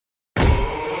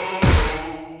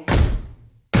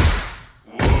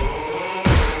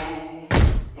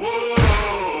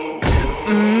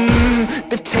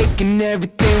taking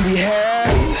everything we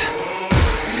have.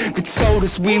 They told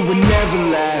us we would never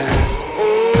last.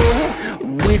 Oh,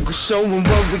 we go showing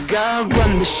what we got.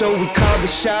 Run the show, we call the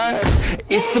shots.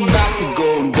 It's about to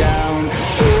go down.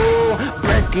 Oh,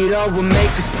 break it all, we'll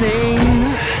make a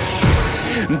scene.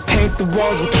 And paint the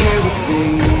walls with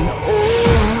kerosene.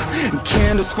 Oh,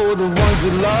 candles for the ones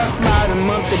we lost. Light them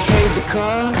up, they paid the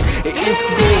cost. It's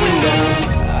going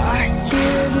down. I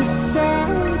hear the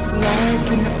sounds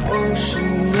like an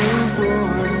ocean of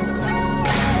roars.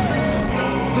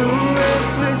 The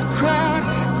restless crowd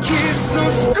keeps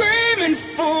on screaming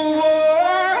for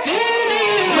war.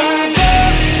 Rise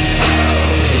up,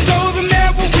 show them that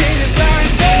we're winning.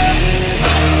 Rise up,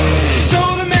 show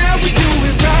them how we do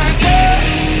it. Rise up,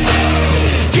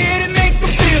 get it, make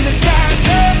them feel it. Rise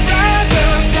up, rise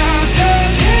up, rise up,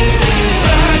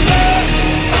 rise up.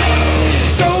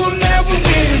 Show them that we're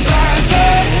winning. Rise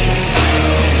up,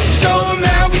 show them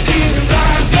how we do it.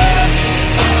 Rise up,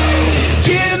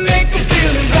 get it, make them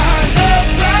feel it. Rise up,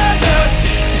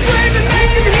 scream and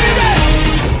make them hear it.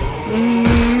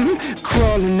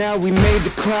 Crawling now, we made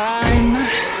the climb.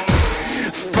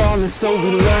 Falling so we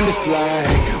learn to fly.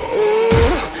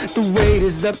 Oh, the weight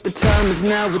is up, the time is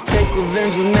now. We take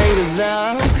revenge, we made a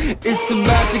vow. It's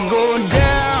about to go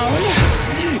down.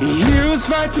 Heroes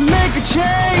fight to make a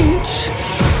change.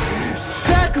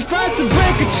 Sacrifice to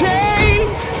break the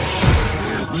chains.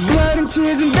 Blood and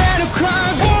tears and battle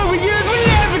cries. Warriors will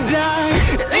never die.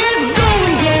 It's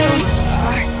going down.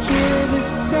 I hear the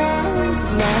sounds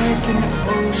like an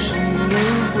ocean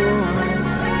of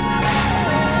roars.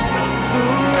 The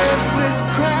restless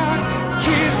crowd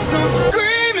keeps on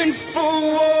screaming for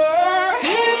war.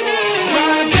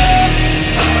 Rise up,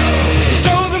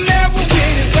 show them that we're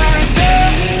winning. Rise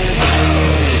up,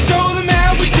 show them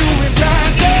how we do it.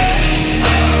 Rise up,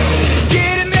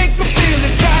 get it, make them feel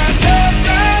it. Rise up,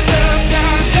 rise up,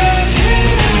 rise up,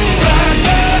 rise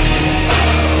up.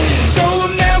 Show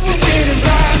them that we're winning.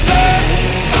 Rise up,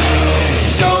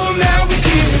 show them how we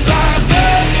do it. Rise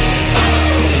up,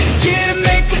 get it,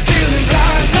 make them feel it.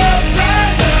 Rise up,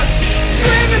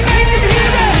 scream and make them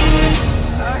hear it.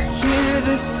 I hear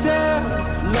the sound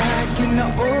like an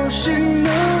ocean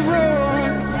of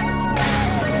roars.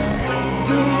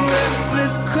 The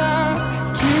restless crowds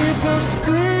keep on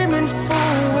screaming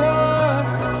for war.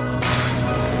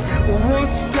 Won't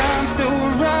stop the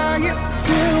riot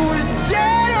till we're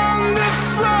dead on the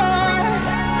floor.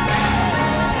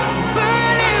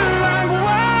 Burning like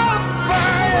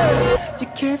wildfires, you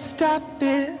can't stop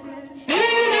it.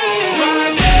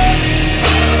 Rise up,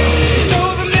 show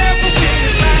them that we're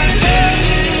winning. Rise up,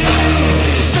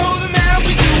 show them how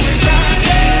we do it. Rise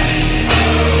up,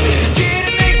 get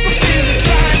it, make them feel it.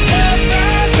 Rise up,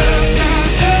 rise up,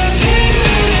 rise up,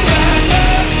 rise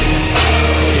up.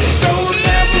 Show them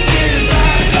that we're winning.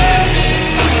 Rise up,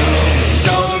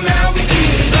 show them how we do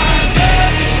it. Rise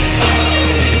up,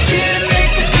 get it,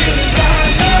 make them feel it.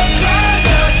 Rise up,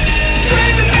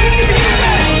 scream and make them hear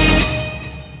it.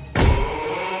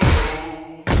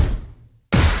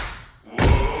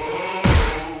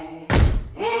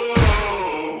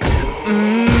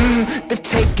 They've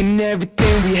taken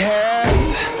everything we have.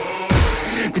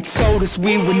 They told us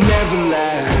we would never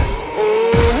last.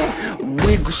 Oh,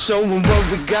 we go showing what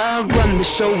we got. Run the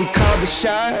show, we call the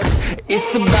shots.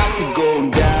 It's about to go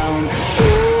down.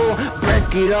 Oh,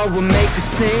 break it all, we'll make a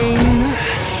scene.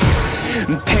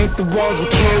 And paint the walls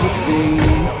with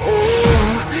kerosene.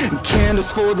 Oh,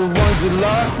 candles for the ones we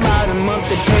lost. Light them up,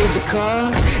 they paid the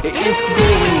cost. It's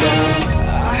going down.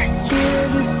 I hear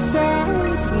the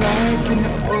sounds like an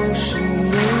ocean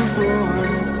of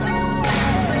roars.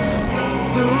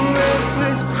 The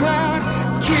restless crowd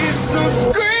keeps on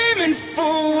screaming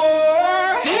for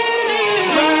war.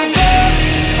 Rise up,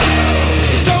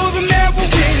 show them that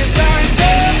we're winning. Rise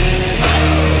up,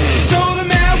 show them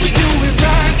how we do it.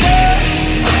 Rise up,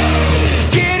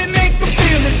 get it, make them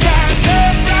feel it. Rise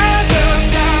up, rise up,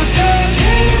 rise up,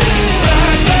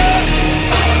 rise up.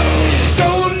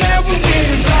 Show them that we're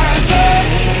winning. Rise up,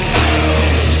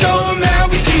 show them how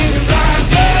we do it.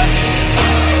 Rise up,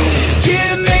 get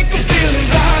it, make them feel it.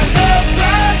 Rise up,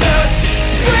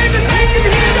 scream and make them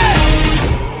hear it.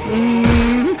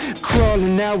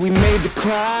 Crawling now, we made the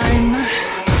climb.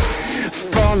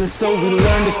 Falling so we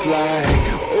learn to fly.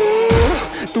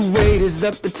 Oh, the weight is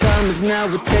up, the time is now.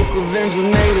 We take revenge, we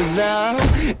made a vow.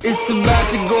 It's about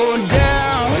to go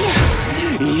down.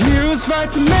 Heroes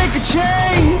fight to make a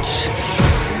change.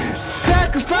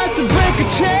 Sacrifice to break the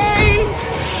chains.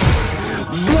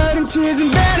 Blood and tears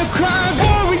and battle cries.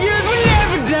 Warriors will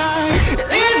never die.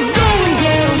 It's going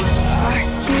down. I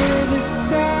hear the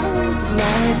sounds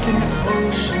like an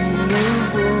ocean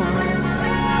of roars.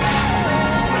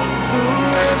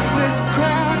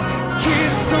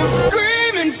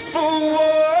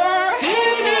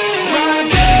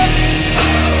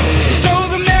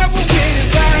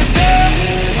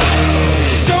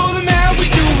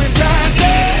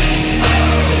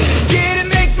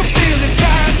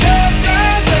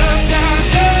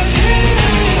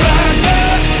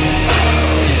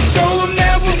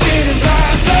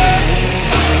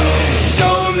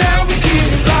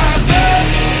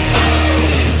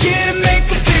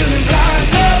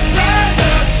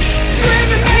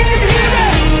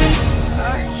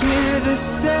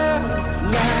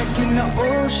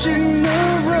 ocean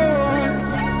of roars.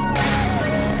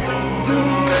 The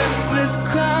restless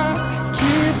crowds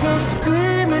keep on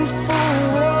screaming for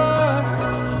war.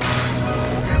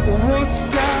 Won't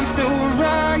stop the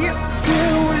riot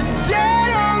till we're dead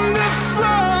on the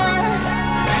floor,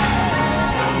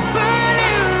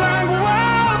 burning like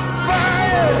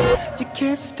wildfires. You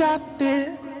can't stop it.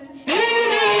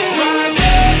 Rise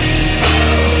up,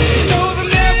 show them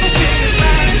that we did it.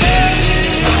 Rise up,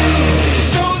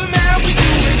 show them how we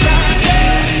do it. Rise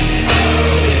up,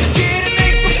 get it,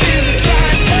 make them feel it.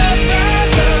 Rise up,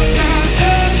 rise up, rise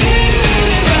up,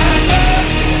 rise up,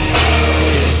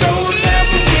 show them that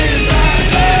we did it.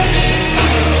 Rise up,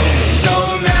 show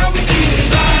them how we did it.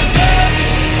 Rise up,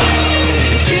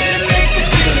 get it, make them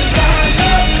feel it. Rise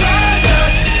up,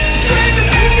 scream and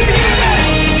make them hear it.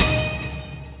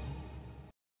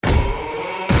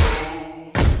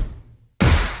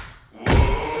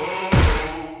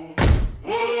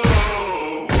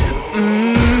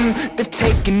 They've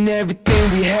taken everything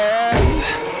we have.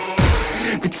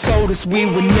 They told us we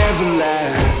would never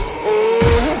last.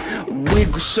 Oh, we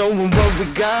go showing what we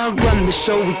got. Run the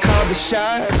show, we call the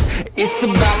shots. It's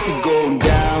about to go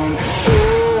down.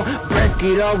 Oh, break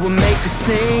it all, we'll make a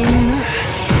scene.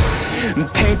 And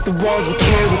paint the walls with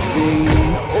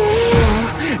kerosene.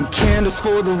 Oh, candles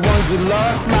for the ones we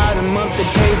lost. Light them up, they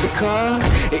paid the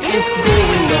cost. It's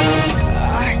going down.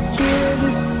 I hear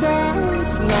the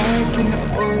sounds like an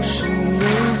ocean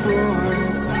of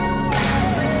roars.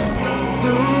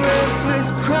 The restless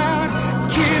crowd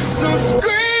keeps on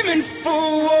screaming for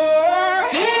war.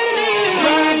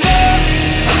 Rise up,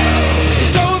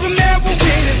 show them that we're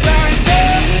with it. Rise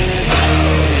up,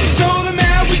 show them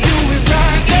how we do it.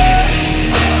 Rise up,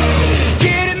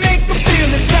 get it, make them feel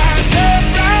it. Rise up,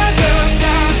 rise up,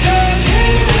 rise up,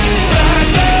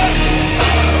 rise up,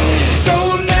 show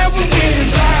them that we're with it.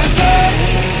 Rise up,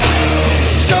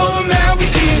 show them how we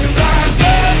did it. Rise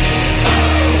up,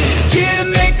 get it,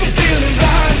 make them feel it.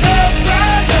 Rise up,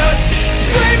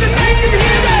 scream and make them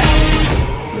hear it.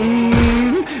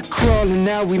 Crawling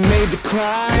out, we made the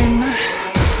climb.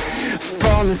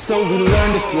 Falling so we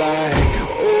learned to fly.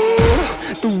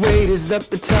 Oh, the weight is up,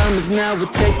 the time is now. We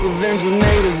take revenge, we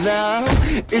made a vow.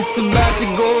 It's about to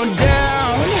go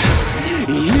down.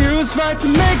 Heroes fight to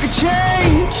make a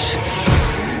change.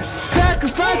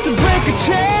 Sacrifice to break the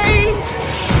chains.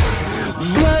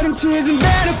 Blood and tears and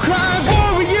battle cry.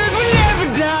 Warriors will never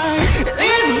die.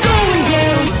 It's going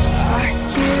down. I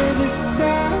hear the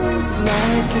sounds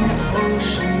like an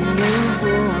ocean of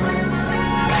roars.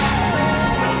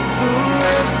 The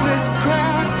restless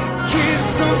crowd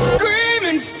keeps on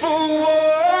screaming for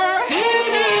war.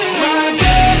 Rise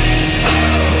up,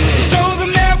 show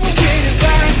them that we're with it.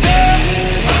 Rise up,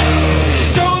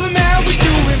 show them how we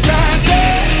do it. Rise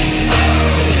up,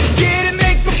 get it,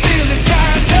 make them feel it.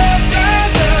 Rise up,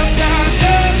 rise up, rise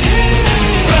up,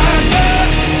 rise up,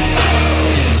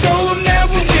 show them that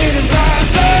we're with it.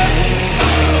 Rise up,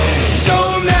 show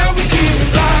them how we did it.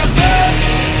 Rise up,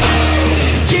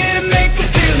 get it, make them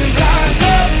feel it. Rise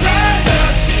up,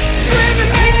 scream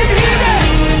and make them hear it.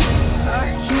 I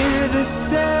hear the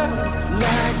sound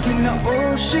like an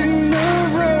ocean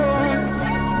of roars.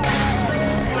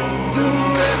 The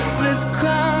restless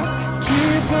crowds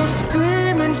keep on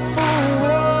screaming for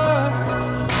war.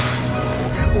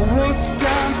 Won't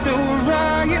stop the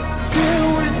riot till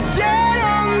we're dead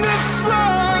on the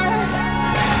floor,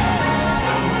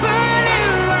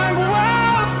 burning like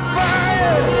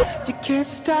wildfires. You can't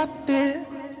stop it.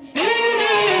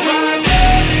 Rise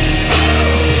up,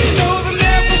 show them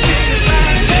that we did it.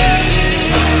 Rise up,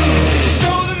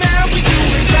 show them how we do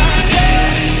it. Rise up,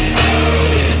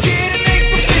 get it, make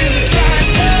them feel it.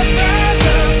 Rise up, rise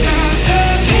up, rise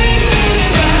up,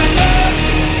 rise up,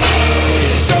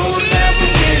 show them that we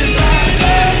did it. Rise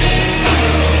up,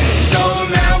 show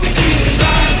them how we did it.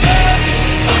 Rise up,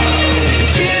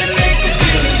 get it, make them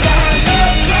feel it. Rise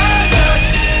up,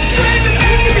 scream and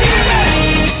make them hear it.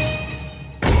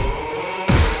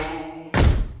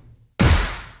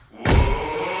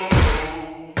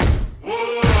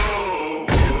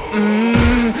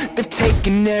 They've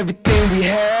taken everything we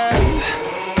have.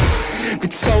 They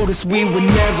told us we would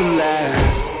never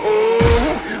last.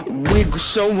 Oh, we go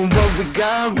showing what we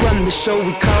got. Run the show,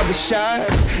 we call the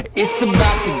shots. It's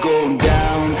about to go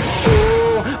down.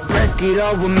 Oh, break it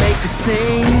all, we'll make a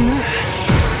scene.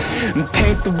 And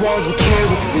paint the walls with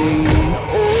kerosene.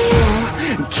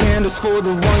 Oh, candles for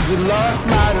the ones we lost.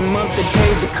 Light them up, they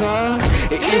paid the cost.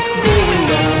 It's going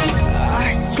down.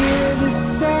 I hear the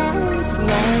sounds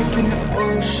like an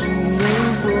ocean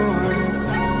of roars.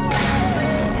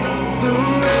 The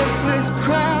restless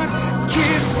crowd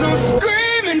keeps on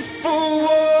screaming for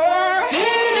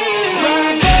war.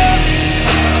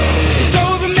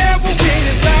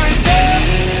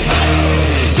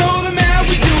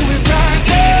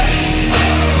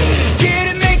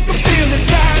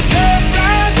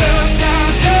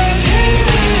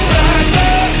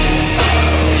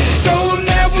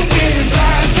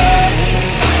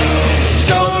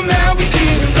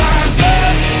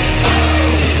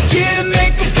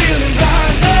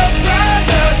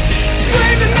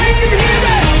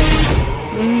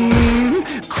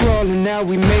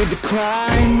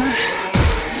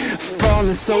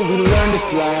 falling so we learn to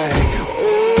fly.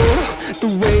 Oh, the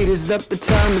weight is up, the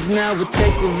time is now. We'll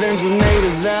take revenge, we made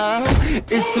a vow.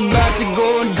 It's about to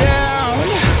go down.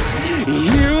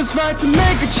 Heroes fight to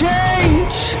make a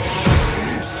change,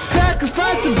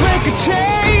 sacrifice to break the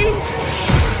chains.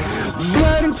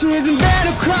 Blood and tears and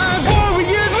battle cry,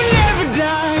 warriors will never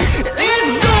die.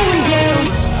 It's going down.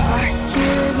 I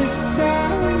hear the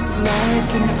sounds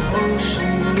like an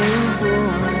ocean of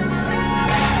roars.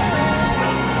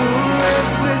 The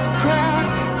restless crowd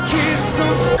keeps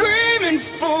on screaming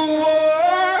for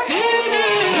war.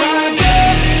 Rise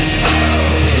up,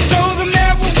 show them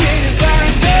that we're winning.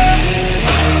 Rise up,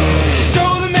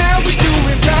 show them how we do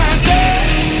it. Rise up,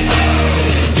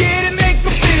 get it, make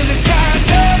them feel it.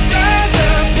 Rise up, rise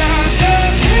up, rise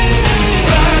up.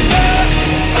 Rise up,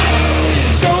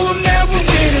 show them that we're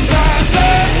winning. Rise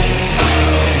up,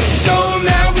 show them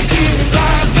how we get it.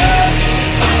 Rise up,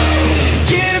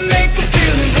 get it, make them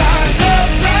feel it. Rise up,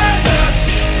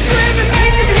 scream and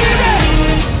make them hear that.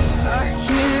 I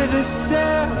hear the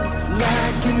sound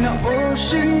like an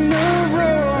ocean of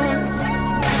roars.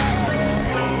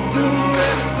 The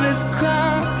restless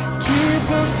crowds keep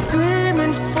on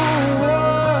screaming for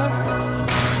war.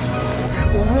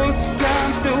 We'll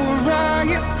stop the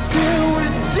riot till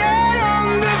we're dead on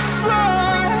the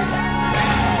floor,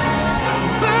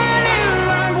 burning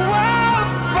like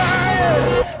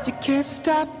wildfires. You can't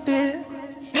stop it.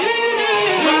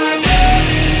 Rise up,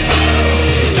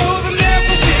 show them that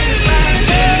we're winning.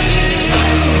 Rise up,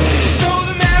 show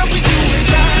them how we do it.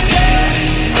 Rise up,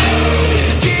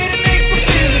 get it, make them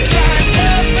feel it. Rise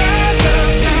up, rise up,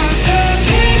 rise up.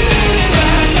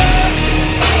 Rise up,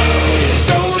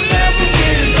 show them that we're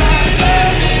winning. Rise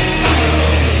up,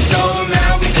 show them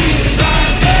how we get it.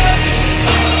 Rise up,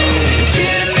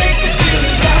 get it, make them feel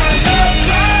it. Rise up,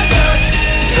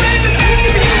 scream and make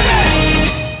them hear that.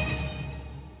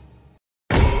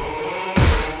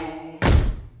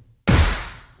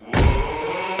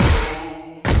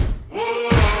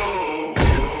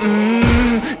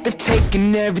 They've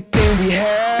taken everything we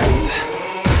have.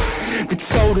 They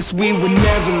told us we would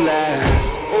never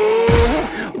last.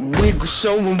 Oh, we go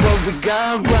showing what we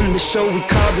got. Run the show, we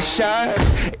call the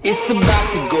shots. It's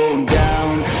about to go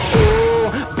down.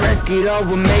 Oh, break it all,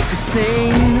 we'll make a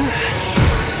scene.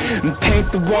 And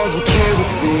paint the walls with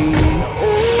kerosene.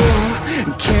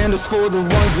 Oh, candles for the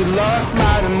ones we lost.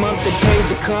 Light them up, they paid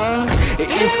the cost.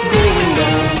 It's going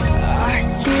down. I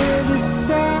hear the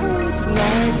sounds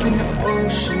like an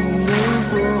ocean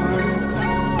of roars.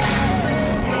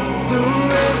 The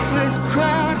restless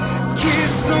crowd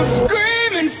keeps on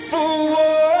screaming for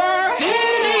war.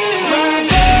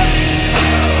 Rise up,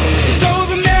 show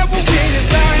them that we're winning.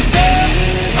 Rise up,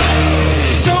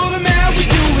 show them how we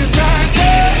do it. Rise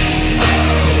up,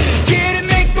 get it,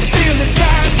 make them feel it.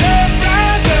 Rise up,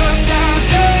 rise up,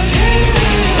 rise up.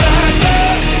 Rise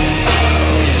up,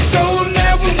 show them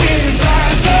that we're winning.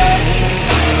 Rise up,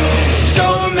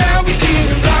 show them how we get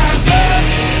it. Rise up,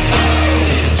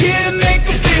 get it, make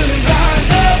them feel it.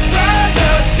 Rise up,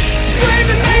 scream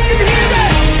and make them hear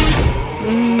that.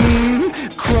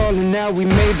 Crawling out, we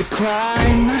made the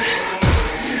climb.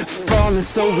 Falling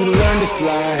so we learn to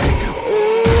fly.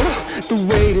 Oh, the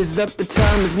weight is up, the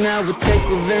time is now. We'll take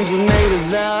revenge, we made a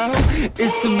vow.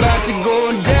 It's about to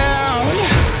go down.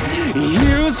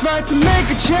 Heroes fight to make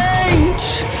a change,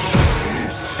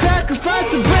 sacrifice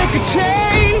to break the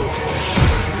chains.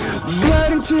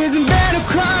 Blood and tears and battle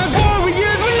cry,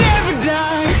 warriors will never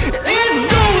die. It's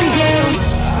going down.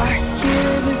 I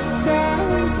hear the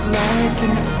sounds like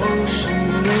an ocean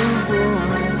of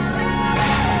roars.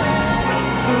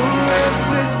 The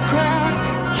restless crowd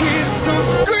keeps on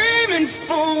screaming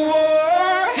for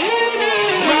war.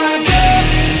 Rise up,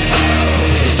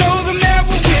 show them that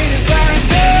we're winning.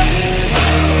 Rise up,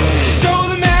 show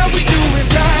them how we do it.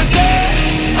 Rise up,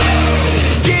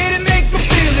 get it, make them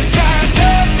feel it. Rise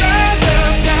up, rise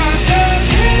up, rise up.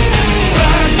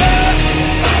 Rise up,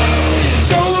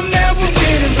 show them that we're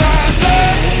winning. Rise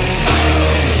up,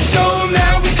 show them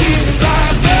how we get it.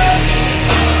 Rise up,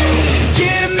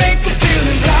 get it, make them feel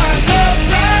it. Rise up,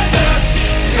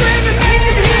 scream and make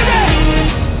them hear that.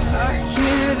 I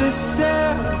hear the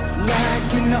sound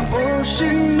like an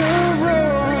ocean of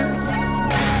roars.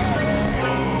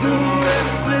 The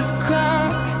restless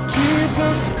crowds keep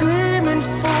on screaming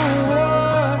for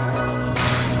war.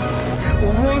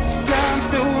 We'll stop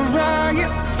the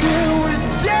riot till we're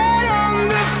dead on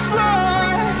the floor,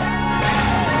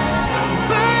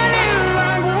 burning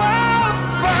like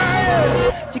wildfires.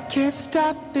 You can't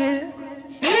stop it.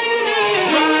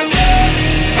 Rise up,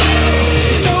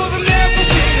 show them that we're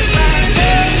winning. Rise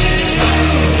up,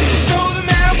 show them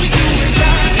how we do it.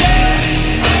 Rise up,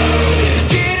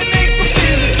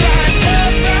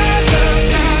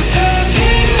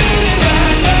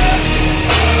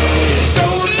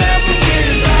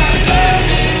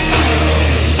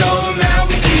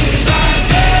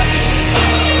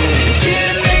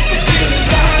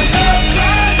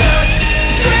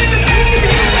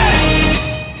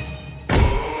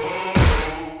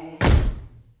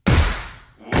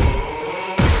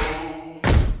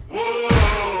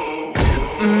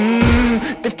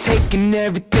 taking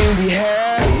everything we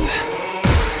have.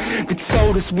 They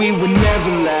told us we would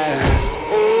never last.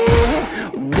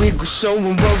 Oh, we go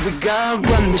showing what we got.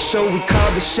 Run the show, we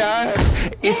call the shots.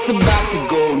 It's about to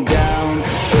go down.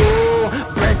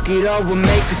 Oh, break it all, we'll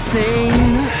make a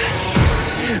scene.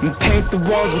 And paint the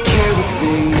walls with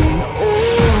kerosene.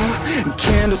 Oh,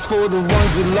 candles for the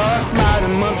ones we lost. Light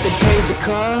them up, they paid the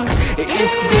cost.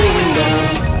 It's going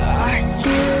down. I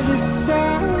hear the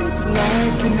sounds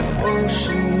like an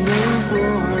ocean of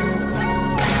roars.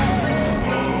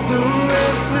 The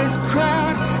restless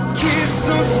crowd keeps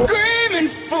on screaming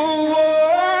for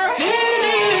war.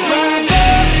 Rise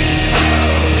up,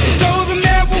 show them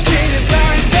that we're winning.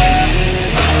 Rise up,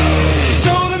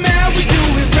 show them how we do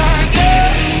it. Rise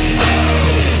up,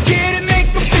 get it, make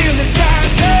them feel it.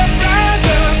 Rise up, rise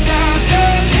up, rise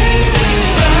up,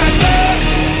 rise up.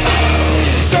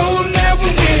 Show them that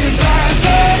we're winning. Rise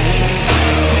up,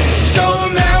 show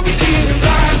them how we get it.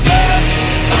 Rise up,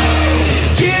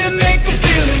 get it, make them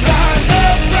feel it. Rise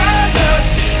up,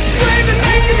 scream and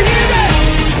make them hear that.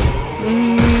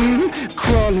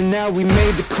 Crawling now, we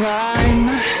made the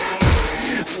climb.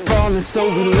 Falling so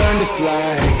we learn to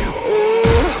fly.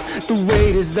 Oh, the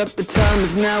weight is up, the time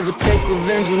is now. We'll take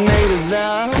revenge, we made a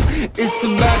vow. It's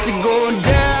about to go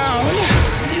down.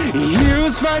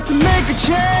 Heroes fight to make a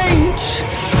change.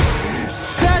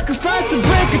 Sacrifice to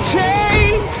break the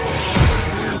chains.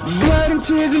 Blood and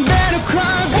tears and battle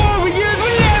cries. Warriors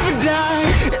will never die.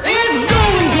 It's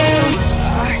going down.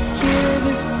 I hear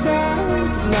the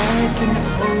sounds like an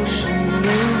ocean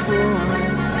of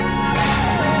roars.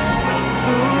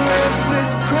 The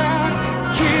restless crowd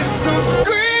keeps on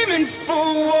screaming for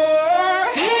war.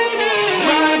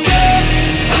 Rise up,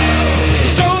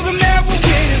 show them that we're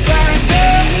winning. Rise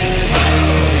up,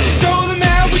 show them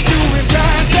how we do it.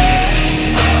 Rise up,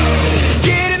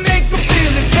 get it, make them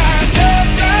feel it. Rise up,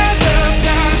 rise up,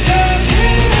 rise up,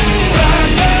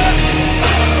 rise up.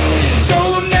 Show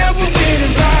them that we're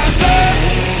winning. Rise up,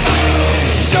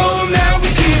 show them how we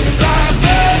get it. Rise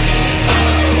up,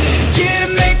 get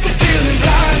it, make them feel it.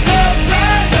 Rise up,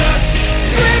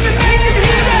 scream and make them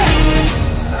hear that.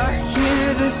 I hear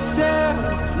the sound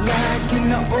like an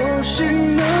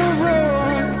ocean of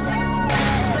roars.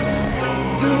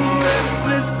 The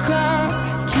restless crowds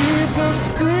keep on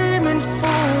screaming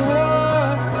for war.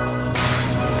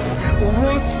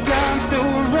 Won't stop the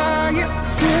riot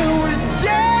till we're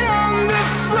dead on the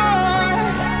floor.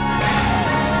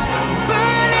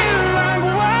 Burning like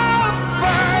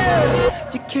wildfires,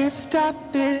 you can't stop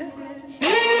it.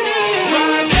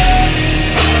 Rise up,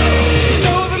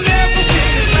 show them that we're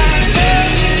winning. Rise up,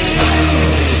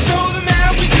 show them how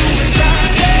we do it.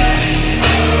 Rise up,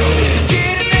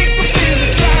 get it, make them feel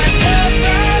it. Rise up,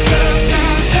 rise up,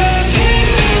 rise up,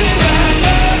 rise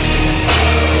up.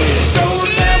 Show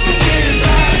them that we're winning.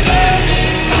 Rise up,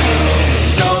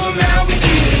 show them how we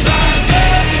get it. Rise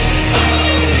up,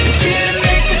 get it,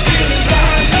 make them feel it.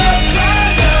 Rise up,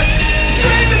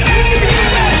 scream and make them hear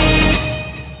that.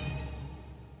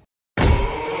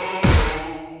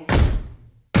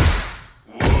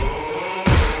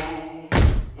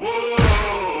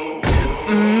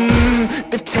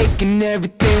 They've taken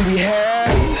everything we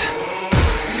have.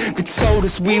 They told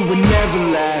us we would never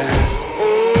last.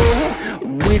 Oh,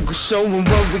 we go showing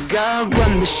what we got.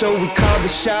 Run the show, we call the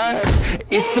shots.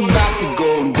 It's about to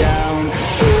go down.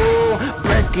 Oh,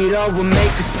 break it all, we'll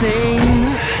make a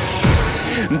scene.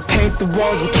 And paint the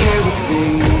walls with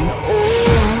kerosene.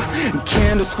 Oh,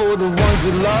 candles for the ones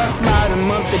we lost. Light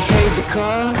them up, they paid the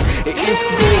cost. It's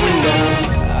going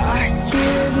down. I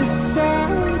hear the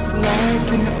sounds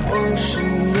like an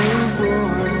ocean of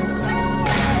roars.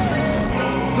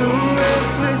 The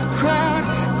restless crowd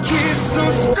keeps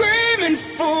on screaming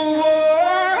for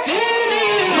war.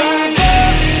 Rise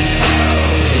up,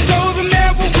 show them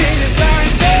that we're winning.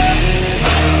 Rise up,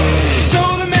 show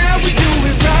them how we do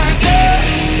it. Rise up,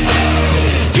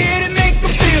 get it, make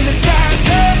them feel it. Rise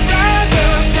up, rise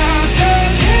up, rise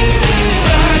up,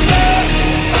 rise up.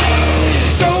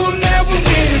 Show them that we're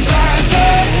winning. Rise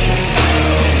up,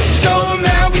 show them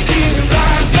how we get it.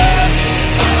 Rise up,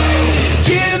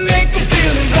 get it, make them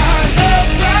feel it. Rise up,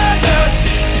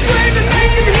 scream and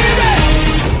make them hear that.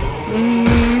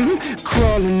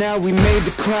 Crawling now, we made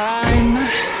the climb.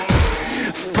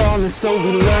 Falling so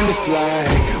we learn to fly.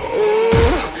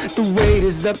 Oh, the weight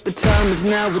is up, the time is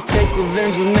now. We'll take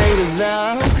revenge, we made a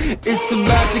vow. It's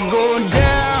about to go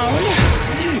down.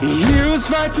 Heroes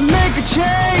fight to make a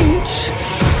change.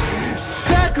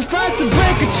 Sacrifice to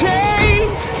break the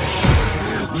chains.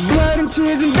 Blood and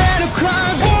tears and battle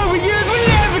cries. Warriors will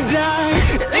never die.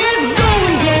 It's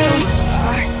going down.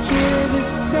 I hear the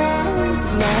sounds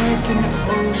like an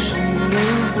ocean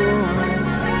of roars.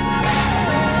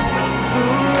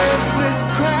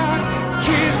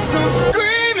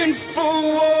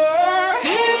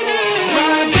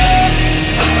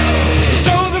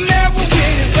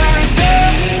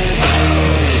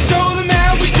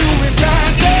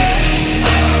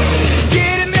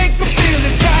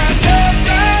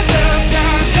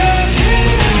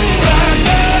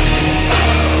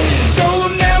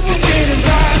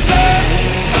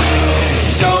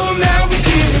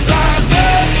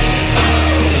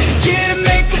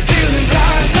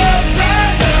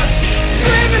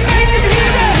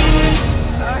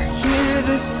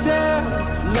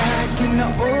 an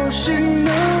ocean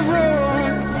of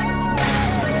roars.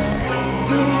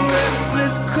 The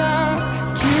restless crowds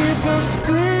keep on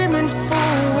screaming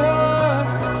for war.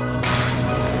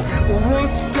 Won't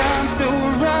stop the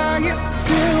riot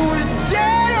till we're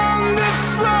dead on the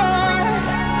floor,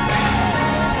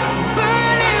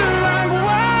 burning like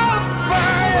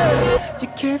wildfires. You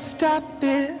can't stop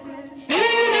it.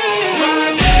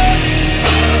 Rise up,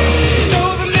 show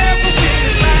them that we did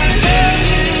it. Rise up,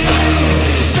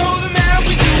 show them how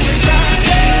we do it. Rise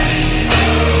up,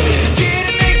 get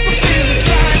it, make them feel it.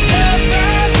 Rise up,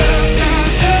 rise up,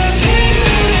 rise up,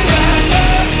 rise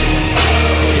up,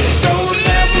 show them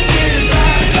that we did it.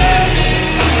 Rise up,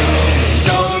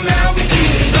 show them how we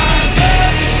did it. Rise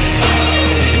up,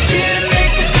 get it,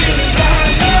 make them feel it.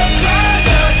 Rise up,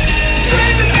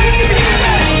 scream and make them hear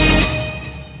it.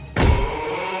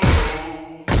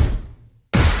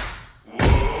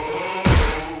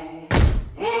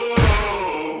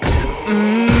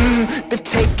 They've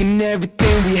taken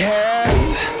everything we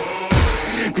have.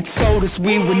 They told us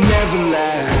we would never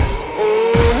last.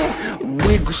 Oh,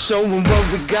 we go showing what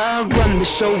we got. Run the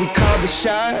show, we call the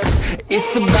shots.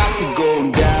 It's about to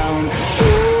go down.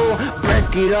 Oh,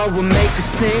 break it all, we'll make a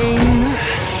scene.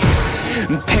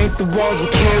 And paint the walls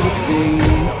with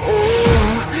kerosene.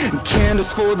 Oh,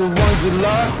 candles for the ones we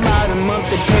lost. Light them up,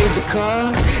 they paid the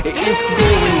cost. It's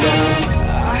going down.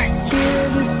 I hear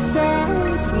the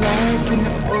sounds like an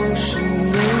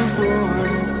ocean of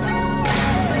roars.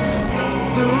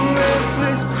 The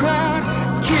restless crowd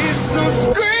keeps on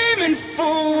screaming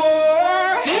for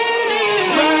war.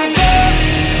 Rise up,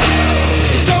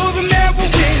 show them that we're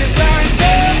with it. Rise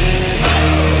up,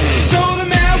 show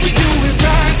them how we do it.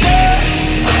 Rise up,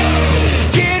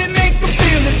 get it, make them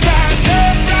feel it. Rise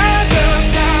up, rise up,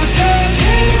 rise up,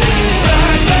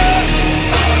 rise up,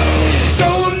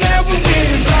 show them that we're with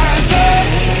it. Rise up,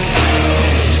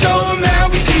 show them how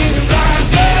we did it.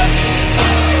 Rise up,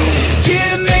 get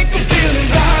it, make them feel it.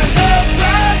 Rise up,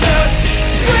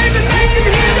 scream and make them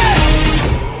hear it.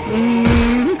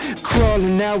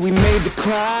 Crawling out, we made the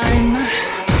climb.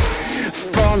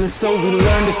 Falling so we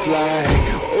learned to fly.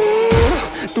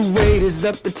 Oh, the weight is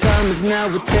up, the time is now.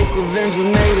 We take revenge, we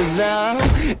made a vow.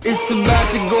 It's about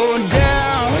to go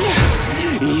down.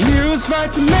 Heroes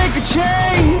fight to make a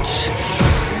change.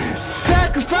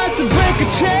 Sacrifice to break the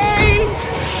chains.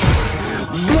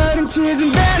 Blood and tears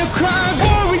and battle cries.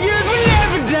 Warriors will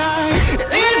never die.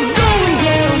 It's going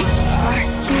down. I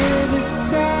hear the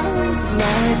sounds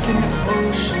like an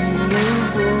ocean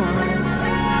of roars.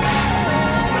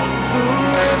 The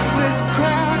restless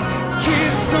crowd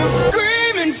keeps on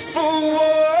screaming for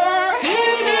war.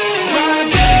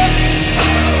 Rise up,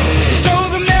 show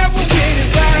them that we're with it.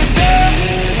 Rise up,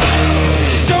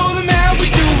 show them how we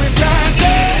do it. Rise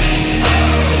up,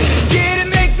 get it,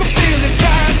 make them feel it.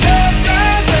 Rise up,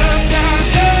 rise up,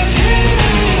 rise up,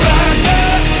 rise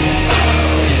up,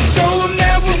 show them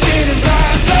that we're with it.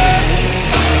 Rise up,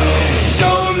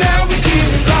 show them how we did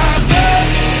it. Rise up,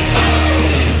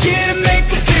 get it, make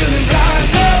them feel it.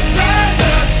 Rise up,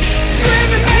 scream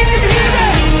and make them hear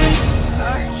it.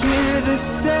 I hear the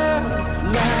sound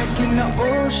like an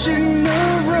ocean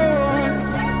of roars.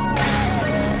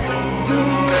 The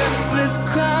restless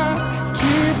crowds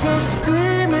keep on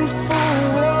screaming for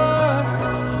war.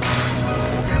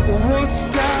 Won't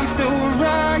stop the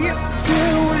riot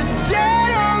till we're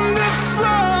dead on the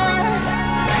floor,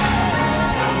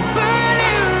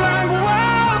 burning like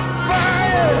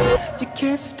wildfires. You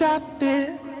can't stop it.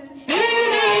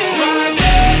 Rise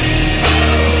up,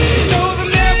 show them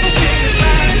that we're with it.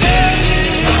 Rise up,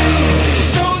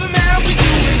 show them how we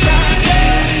do it. Rise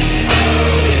up,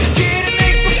 get it,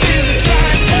 make them feel it.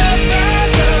 Rise up,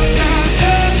 rise up, rise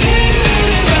up,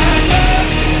 rise up,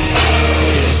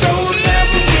 show them that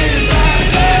we're with it.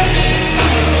 Rise up,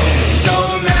 show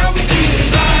them how we did it.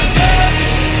 Rise up,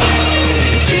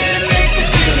 get it, make them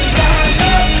feel it. Rise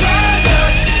up,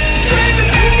 scream and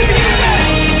make them hear it.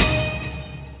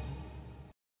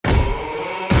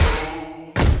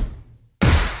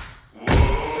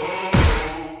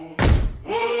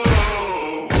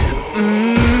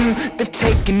 They've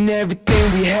taken everything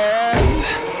we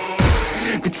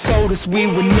have. They told us we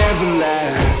would never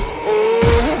last.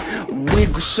 Oh, we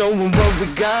go showing what we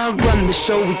got. Run the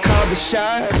show, we call the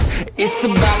shots. It's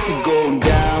about to go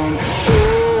down.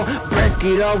 Oh, break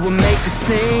it all, we'll make a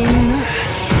scene.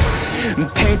 And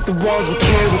paint the walls with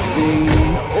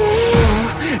kerosene.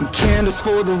 Oh, candles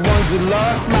for the ones we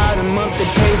lost. Light them up, they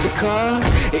paid the cost.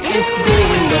 It's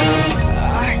going down.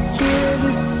 I hear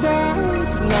the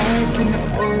sounds like an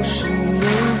ocean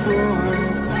of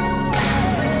roars.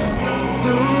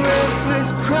 The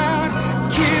restless crowd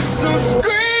keeps on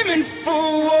screaming for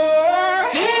war.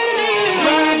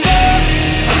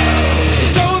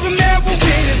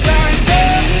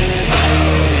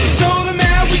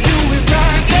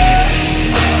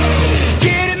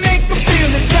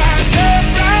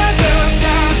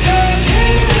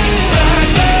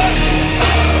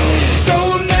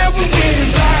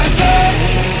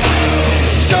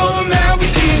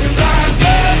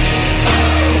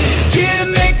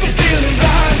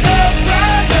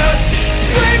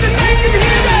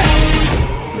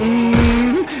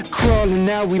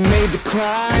 now we made the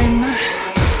climb.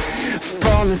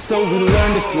 Falling so we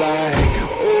learn to fly.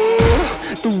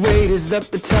 Oh, the weight is up,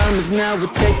 the time is now. We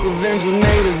take revenge, we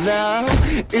made a vow.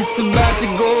 It's about to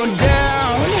go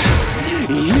down.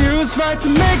 Heroes fight to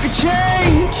make a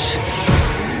change.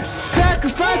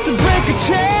 Sacrifice to break the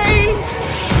chains.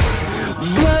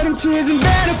 Blood and tears and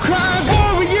battle cries.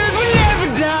 Warriors will never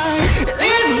die.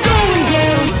 It's going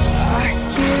down. I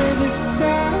hear the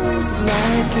sounds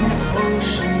like an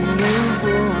ocean of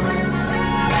roars.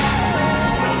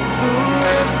 The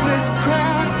restless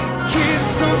crowd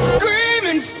keeps on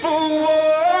screaming for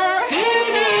war.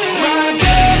 Rise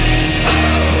up,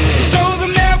 show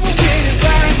them that we're winning.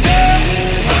 Rise up,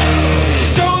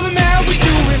 show them how we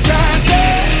do it. Rise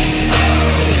up,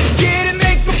 get it,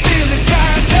 make them feel it.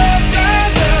 Rise up,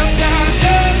 rise up, rise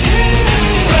up,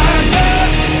 rise up.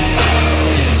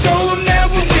 Show them that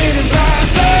we're winning.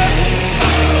 Rise up,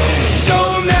 show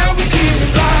them how we give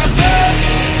it. Rise up,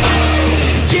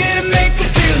 get it, make them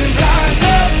feel it. Rise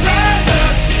up,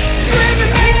 scream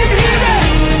and make them hear it.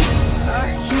 I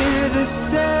hear the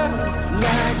sound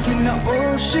like an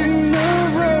ocean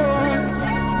of roars.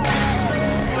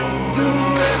 The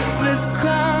restless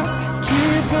crowds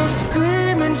keep on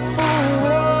screaming for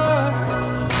war.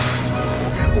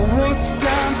 Won't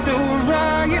stop the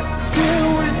riot till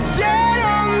we're dead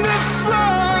on the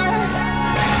floor.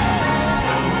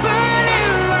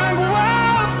 Burning like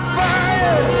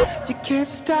wildfires, you can't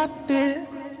stop it.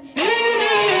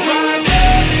 Rise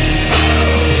up,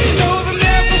 show them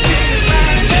that we're winning.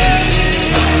 Rise up,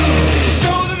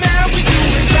 show them how we do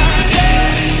it. Rise up,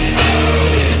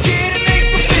 get it, make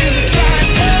them feel it.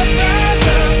 Rise up, rise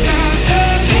up, rise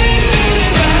up,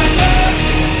 rise up.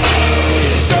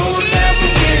 Show them that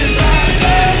we're winning. Rise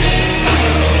up,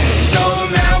 show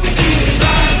them how we do it.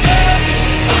 Rise up,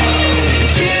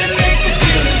 get it, make them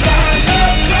feel it. Rise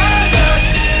up,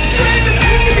 scream and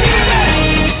make them hear it.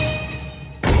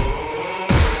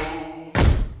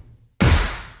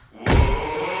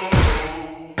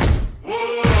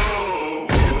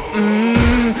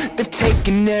 They've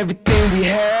taken everything we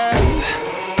have.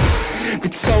 They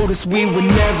told us we would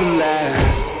never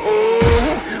last.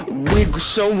 Oh, we go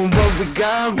showing what we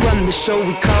got. Run the show,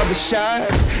 we call the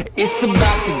shots. It's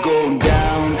about to go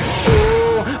down.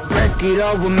 Oh, break it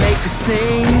all, we'll make a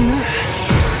scene.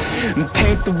 And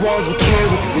paint the walls with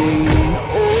kerosene.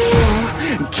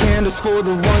 Oh, candles for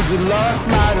the ones we lost.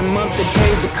 Light them up, they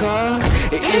paid the cost.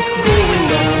 It's going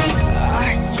down.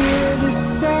 I hear the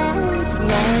sounds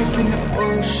like an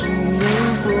ocean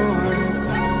of roars.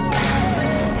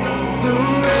 The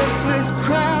restless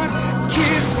crowd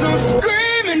keeps on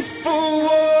screaming for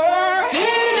war.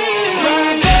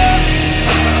 Rise up,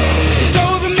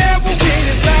 show them that we're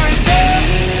winning. Rise up,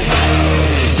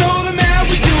 show them how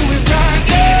we do it.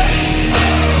 Rise up,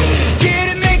 get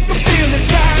it, make them feel it.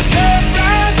 Rise up,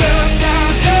 rise up,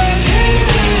 rise up,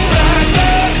 rise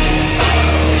up.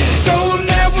 Show them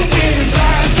that we're winning.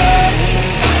 Rise up,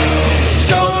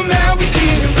 show them how we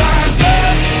give it. Rise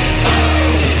up,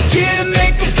 get it,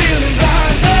 make them feel it.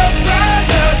 Rise up,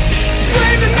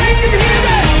 scream and make them hear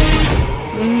it.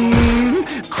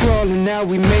 Crawling out,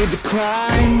 we made the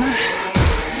climb.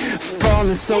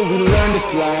 Falling so we learn to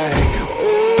fly.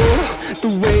 Oh, the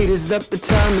weight is up, the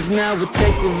time is now. We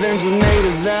take revenge, we made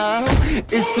a vow.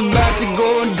 It's about to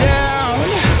go down.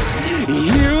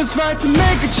 Heroes fight to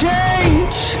make a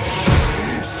change.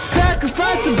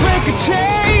 Sacrifice to break the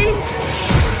chains.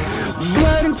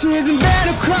 Blood and tears and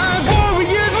battle cries.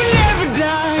 Warriors will never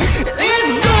die.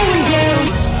 It's going down.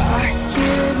 I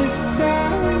hear the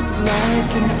sounds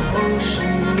like an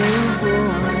ocean of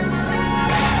roars.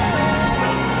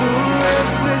 The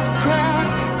restless crowd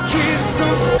keeps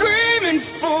on screaming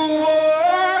for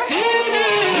war.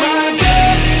 Rise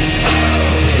up,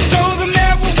 show them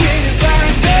that we're winning.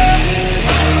 Rise up,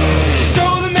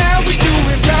 show them how we do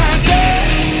it. Rise up,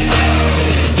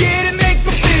 get it, make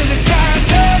them feel it.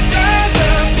 Rise up, rise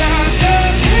up, rise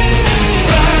up,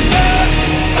 rise up.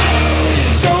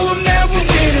 Show them that we're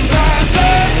winning. Rise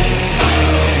up,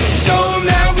 show them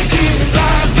how we give it.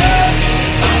 Rise up,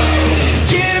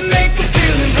 get it, make them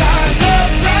feel it. Rise up,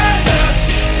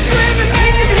 scream and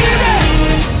make them hear it.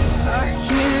 I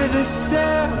hear the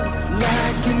sound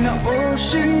like an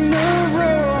ocean of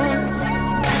roars.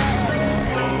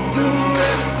 The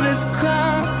restless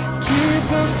crowds keep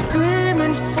on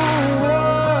screaming for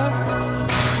war.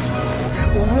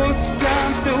 Won't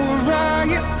stop the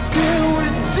riot till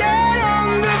we're dead on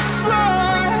the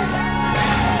floor.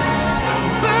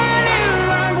 Burning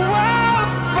like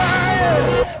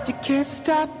wildfires, you can't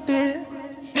stop it.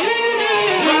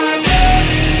 Rise up,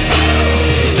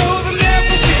 show them that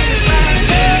we're winning.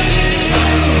 Rise up,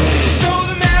 show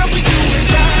them how we do it.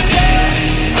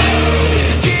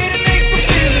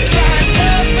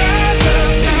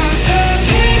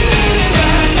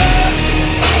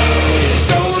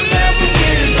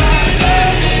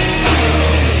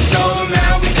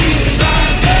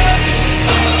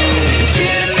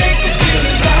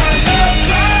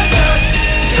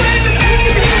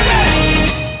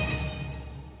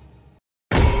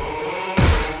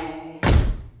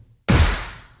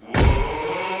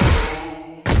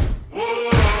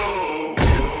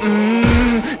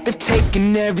 They've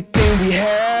taken everything we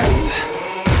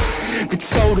have. They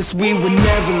told us we would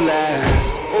never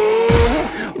last.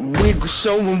 Oh, we go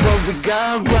showing what we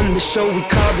got. Run the show, we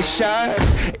call the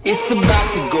shots. It's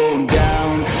about to go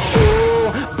down.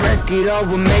 Oh, break it all,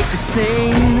 we'll make a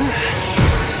scene.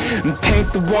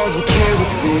 Paint the walls with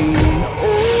kerosene.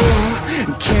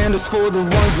 Oh, candles for the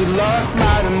ones we lost.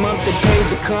 Light them up, they paid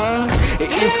the cost.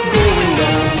 It's going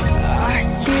down. I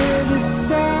hear the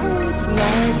sounds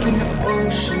like an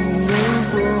ocean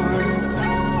of roars.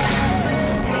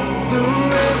 The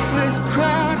restless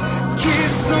crowd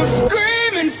keeps on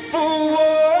screaming for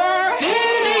war.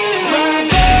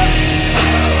 Rise up,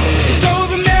 show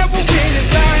them that we're winning.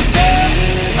 Rise up,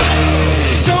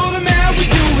 show them how we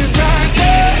do it. Rise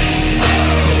up,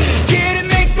 get it,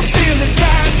 make them feel it.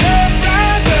 Rise up,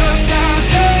 rise up,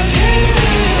 rise up,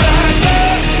 rise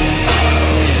up.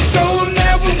 Show them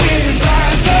that we're winning.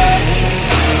 Rise up,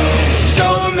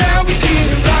 show them how we get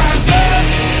it. Rise up,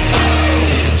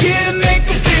 get it, make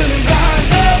them feel it.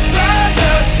 Rise up,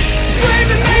 scream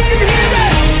and make them hear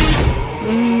that.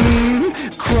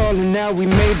 Crawling out, we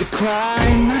made the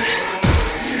climb.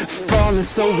 Falling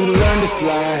so we learned to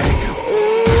fly.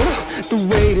 Oh, the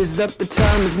weight is up, the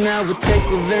time is now. We'll take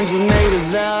revenge, we made a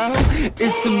vow.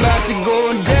 It's about to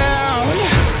go down.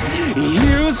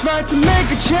 Heroes fight to make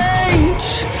a change.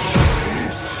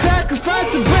 Sacrifice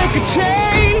to break the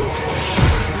chains.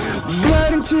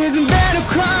 Blood and tears and battle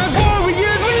cries.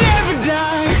 Warriors will never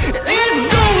die. It's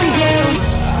going down.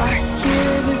 I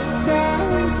hear the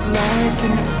sounds like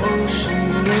an ocean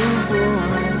of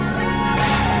roars.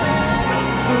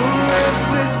 The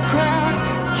restless crowd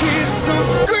keeps on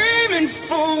screaming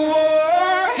for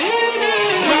war.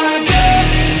 Rise up,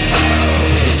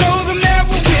 show them that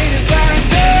we're winning.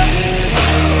 Rise up,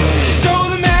 show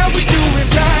them how we do it.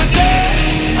 Rise up,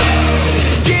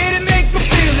 get it, make them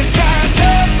feel it. Rise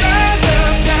up, rise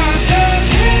up, rise up,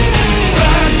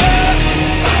 rise up.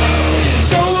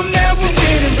 Show them that we're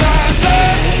winning. Rise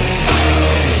up,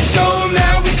 show them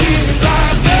how we get it.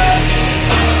 Rise up,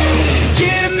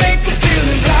 get it, make them feel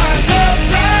it. Rise up,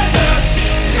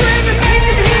 scream and make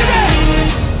them hear that.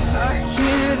 I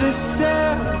hear the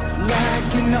sound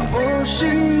like an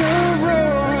ocean of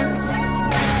roars.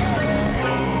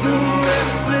 The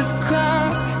restless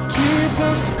crowds keep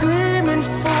on screaming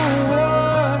for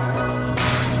war.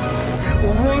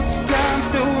 We'll stop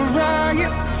the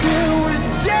riot till we're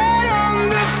dead on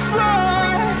the floor.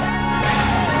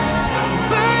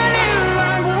 Burning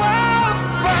like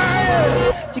wildfires,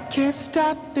 you can't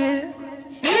stop it.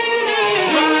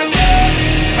 Rise up,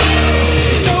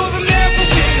 show them that we're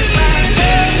winning. Rise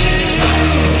up,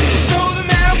 show them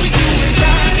how we do it.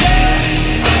 Rise up,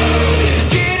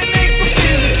 get it, make them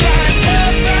feel it. Rise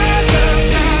up, rise up,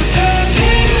 rise up,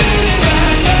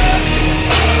 rise up.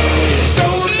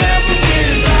 Show them that we're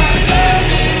winning. Rise up,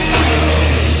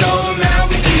 show them how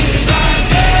we get it.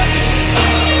 Rise up,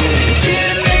 get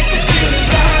it, make them feel it.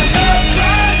 Rise up,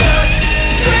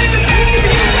 scream and make them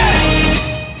hear that.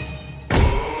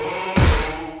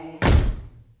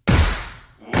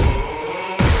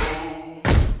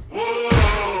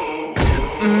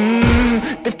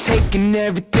 They've taken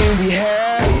everything we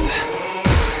have.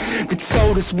 They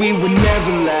told us we would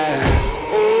never last.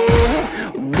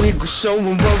 Oh, we go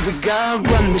showing what we got.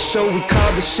 Run the show, we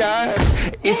call the shots.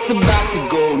 It's about to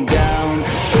go down.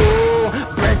 Oh,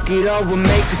 break it all, we'll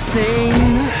make a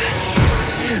scene.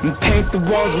 Paint the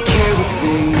walls with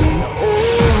kerosene.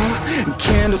 Oh,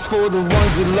 candles for the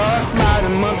ones we lost. Light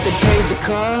them up, they paid the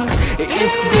cost.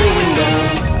 It's going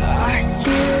down. I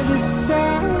hear the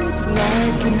sounds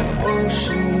like an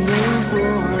ocean of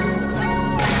roars.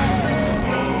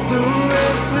 The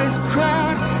restless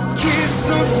crowd keeps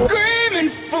on screaming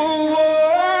for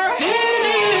war.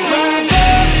 Rise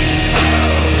up,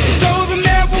 show them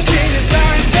that we're winning.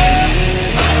 Rise up,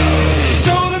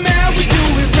 show them how we do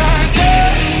it. Rise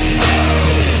up,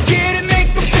 get it, make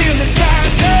them feel it.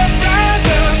 Rise up, rise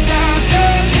up, rise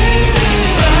up,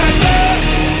 rise up.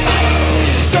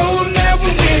 Show them that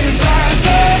we're winning. Rise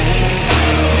up,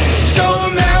 show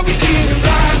them how we get it.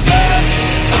 Rise up,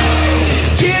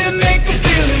 get it, make them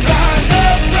feel it. Rise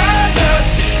up,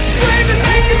 scream and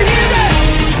make them hear that.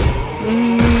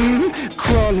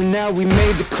 Crawling out, we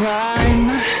made the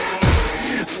climb.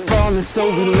 Falling so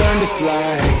we learned to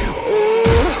fly.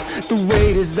 Oh, the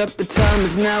weight is up, the time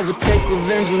is now. We'll take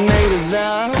revenge, we made a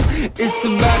vow. It's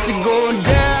about to go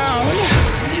down.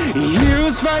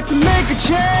 Heroes fight to make a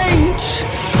change.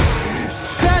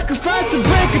 Sacrifice to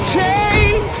break the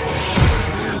chains.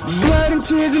 Blood and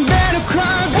tears and battle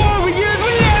cries. Warriors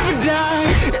will never die.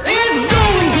 It's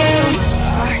going down.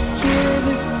 I hear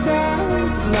the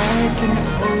sounds like an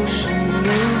ocean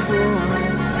of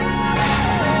roars.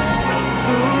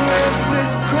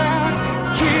 restless crowd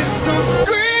keeps on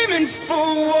screaming for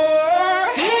war.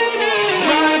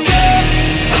 Rise up,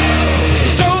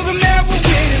 show them that we're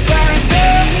winning. Rise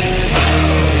up,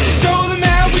 show them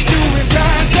how we do it.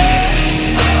 Rise up,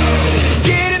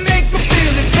 get it, make them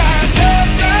feel it. Rise up,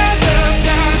 rise up,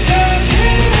 rise up.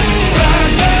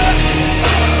 Rise up,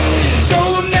 show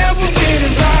them that we're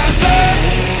winning. Rise up,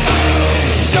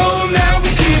 show them how we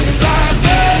do it. Rise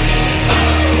up,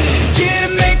 get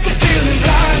it, make them feel it.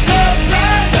 Rise up,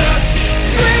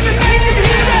 scream and make them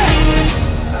hear it.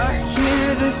 I hear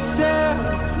the sound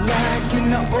like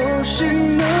an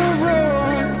ocean of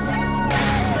roars.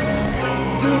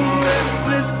 The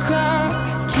restless crowds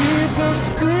keep on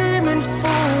screaming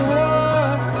for war.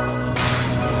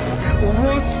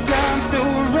 We'll stop the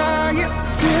riot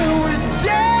till we're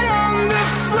dead on the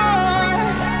floor,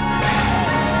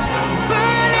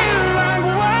 burning like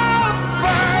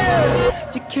wildfires.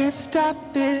 You can't stop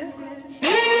it.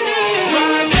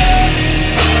 Rise up,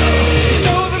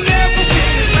 show them that we're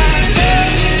winning. Rise up,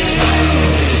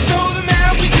 show them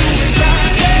how we do it.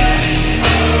 Rise up,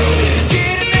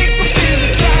 get it, make them feel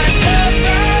it. Rise up,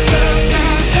 rise up,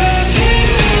 rise up.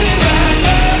 Rise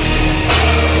up,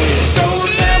 show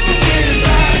them that we're winning.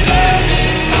 Rise up,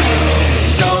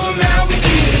 show them how we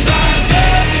do it. Rise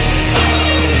up,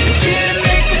 get it,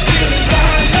 make them feel it.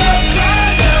 Rise up,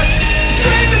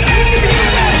 scream and make them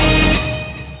hear it.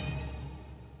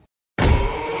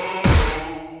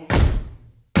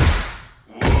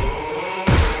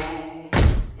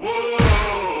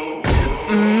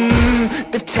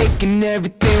 They've taken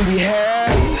everything we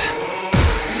have.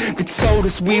 They told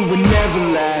us we would never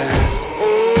last.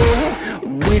 Oh,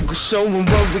 we go showing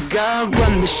what we got.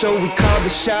 Run the show, we call the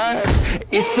shots.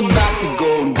 It's about to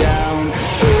go down.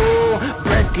 Oh,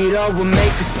 break it all, we'll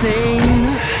make a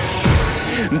scene.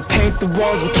 And paint the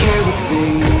walls with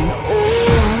kerosene.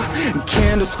 Oh,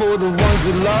 candles for the ones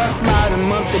we lost. Light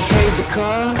them up, they paid the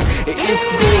cost. It's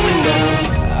going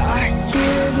down. I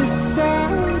hear the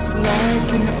sounds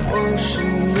like an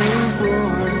ocean of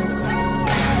roars.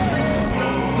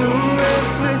 The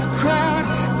restless crowd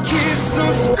keeps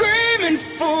on screaming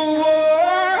for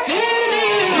war.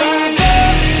 Rise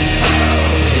up,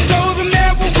 show them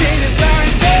that we're winning.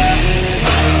 Rise up,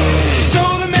 show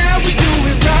them how we do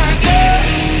it. Rise up,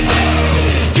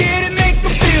 get it, make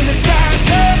them feel it. Rise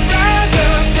up, rise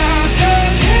up, rise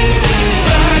up.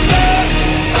 Rise up,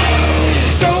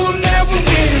 show them that we're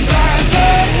winning. Rise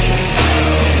up,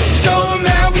 show them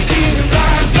how we do it.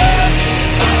 Rise up,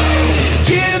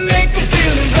 get it, make them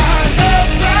feel it. Rise up,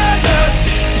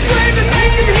 scream and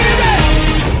make them hear it.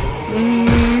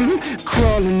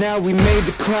 Crawling now, we made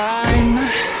the climb.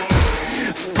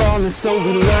 Falling so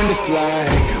we learn to fly.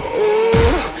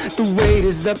 Oh, the weight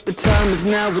is up, the time is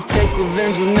now. We take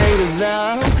revenge, we made a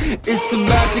vow. It's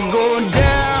about to go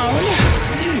down.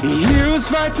 Heroes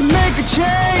fight to make a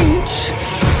change.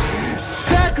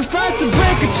 Sacrifice to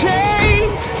break the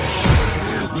chains.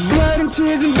 Blood and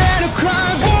tears and battle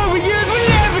cries. Warriors will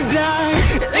never die.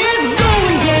 It's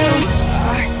going down.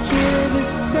 I hear the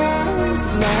sounds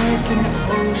like an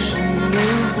ocean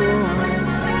of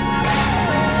roars.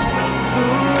 The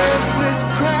restless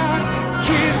crowd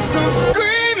keeps on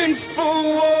screaming for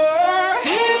war.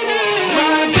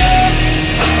 Rise up,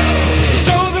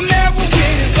 show them that we're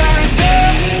winning. Rise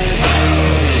up,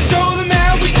 show them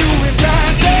how we do it.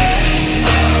 Rise up,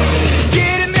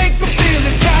 get it, make them feel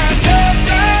it. Rise up,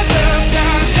 rise up,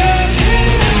 rise up.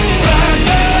 Rise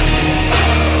up,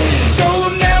 show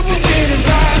them that we're winning.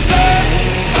 Rise up,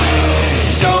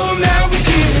 show them how we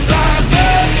do it. Rise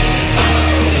up,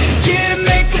 get it,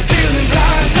 make them feel it.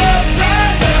 Rise up,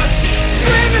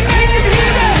 scream and make them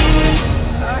hear it.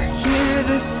 I hear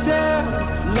the sound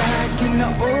like an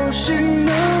ocean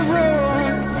of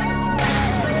roars.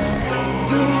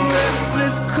 The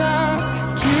restless crowds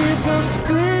keep on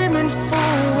screaming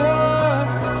for war.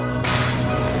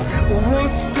 Won't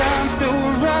stop the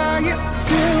riot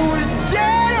till we're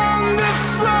dead on the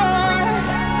floor,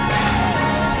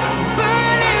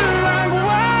 burning like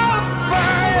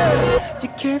wildfires. You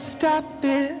can't stop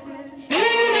it.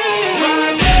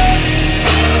 Rise up,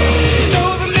 show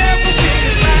them that we're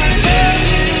winning. Rise up,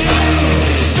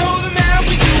 show them how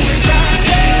we do it. Rise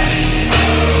up,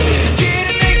 get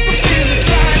it, make them feel it.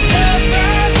 Rise up,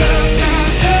 rise up,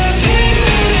 rise up.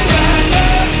 Rise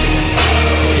up,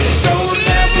 show them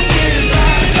that we're winning.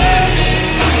 Rise up,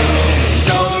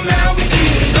 show them how we do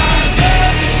it. Rise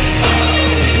up,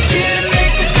 get it,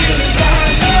 make them feel it.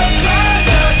 Rise up,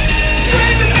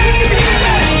 scream and make them hear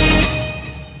it.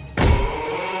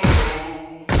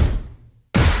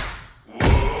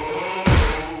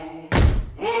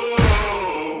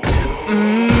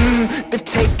 They've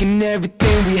taken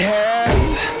everything we have.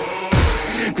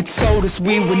 told us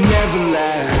we would never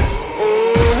last.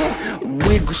 Oh,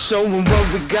 we go showing what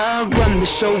we got, run the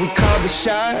show, we call the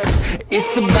shots.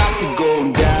 It's about to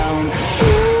go down.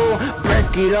 Oh, break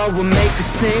it all, we'll make a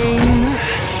scene,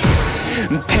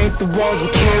 and paint the walls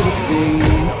with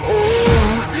kerosene.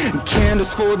 Oh,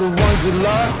 candles for the ones we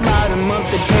lost, light them up,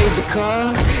 they paid the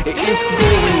cost. It's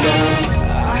going down.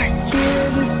 I hear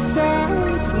the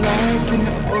sounds like an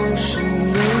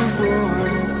ocean of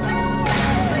roars.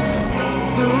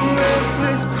 The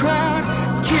restless crowd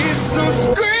keeps on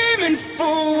screaming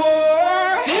for war.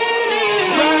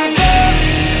 Rise up,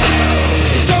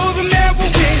 show them that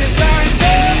we're winning. Rise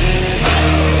up,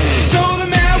 show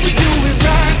them how we do it.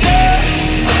 Rise up,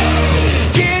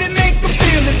 get it, make them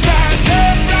feel it. Rise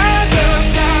up, rise up,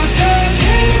 rise up.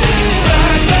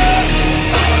 Rise up,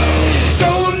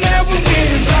 show them that we're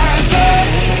winning. Rise up,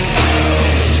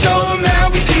 show them how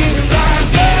we do it.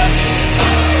 Rise up,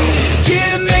 get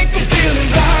it, make them feel it.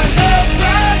 Rise up,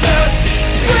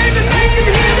 scream and make them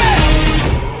hear it.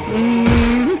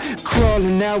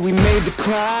 Crawling now, we made the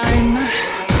climb.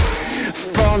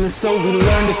 Falling so we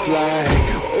learned to fly.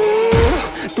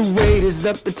 Oh, the weight is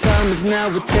up, the time is now.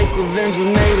 We take revenge, we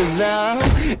made a vow.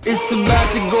 It's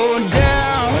about to go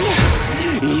down.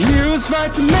 Heroes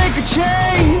fight to make a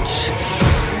change,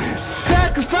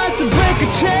 sacrifice to break the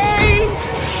chains.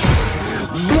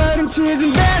 Blood and tears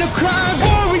and battle cries,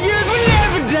 warriors will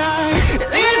never die.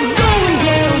 It's going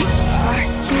down. I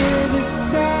hear the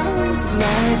sounds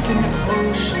like an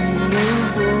ocean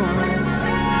of roars.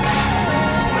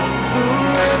 The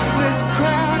restless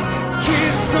crowd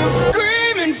keeps on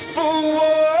screaming for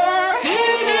war.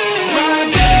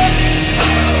 Rise up,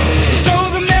 show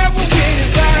them that we're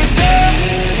winning. Rise up,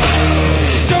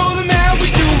 show them how we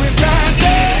do it. Rise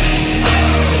up,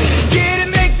 get it,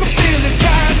 make them feel it.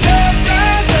 Rise up,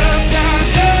 rise up,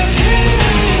 rise up.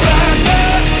 Rise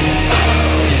up,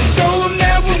 show them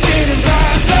that we're winning.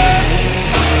 Rise up,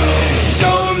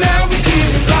 show them how we do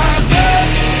it. Rise up,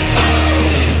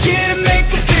 get it, make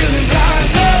them feel it.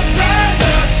 Rise up,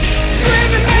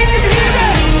 scream and make them hear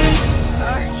it.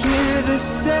 I hear the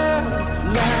sound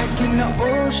like an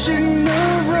ocean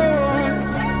of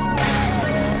roars.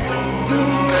 The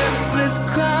restless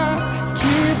crowds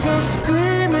keep on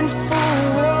screaming for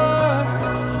war.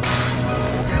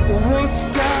 Won't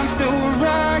stop the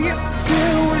riot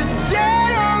till we're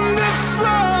dead on the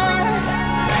floor,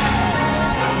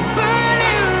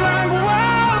 burning like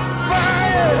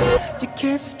wildfires. You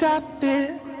can't stop it.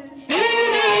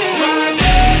 Rise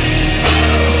up,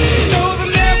 show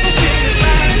them that we're winning.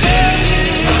 Rise up,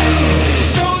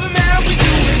 show them how we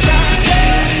do it. Rise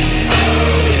up,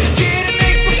 get it,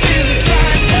 make them feel it.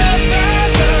 Rise up,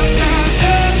 rise up, rise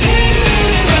up.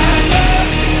 Rise up,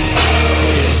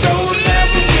 show them that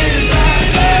we're winning.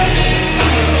 Rise up,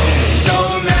 show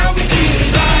them how we do it.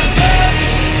 Rise up,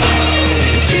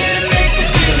 get it, make them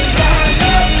feel it. Rise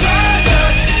up,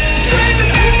 scream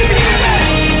and make them hear it.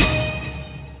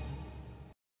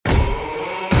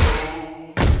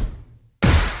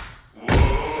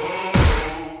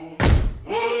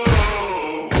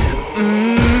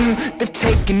 They've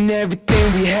taken everything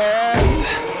we have.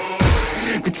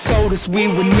 They told us we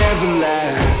would never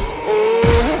last.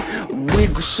 Oh, we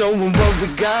go showing what we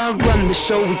got, run the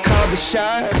show, we call the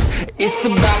shots. It's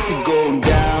about to go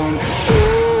down.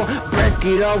 Oh, break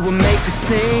it all, we'll make a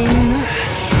scene,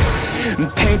 and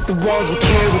paint the walls with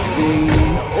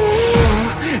kerosene.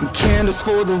 Oh, candles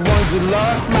for the ones we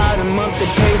lost, light them up, they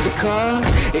paid the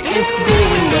cost. It's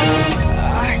going down.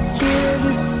 I hear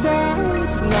the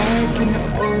sounds like an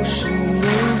ocean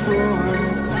of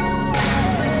roars.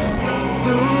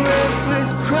 The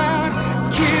restless crowd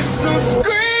keeps on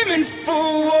screaming for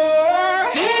war.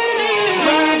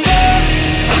 Rise up,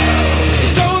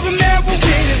 show them that we're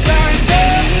winning. Rise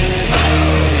up,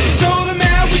 show them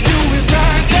how we do it.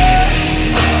 Rise up,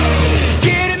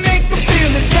 get it, make them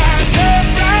feel it. Rise up,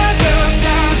 rise up,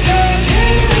 rise up.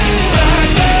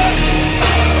 Rise up,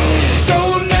 show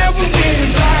them that we're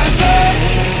winning. Rise up,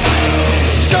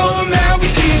 show them how we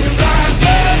do it. Rise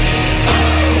up,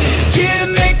 get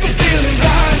it, make them feel it.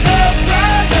 Rise up,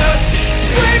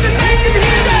 scream and make them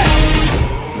hear it.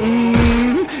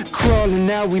 Crawling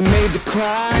now, we made the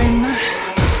climb.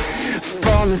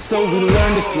 Falling so we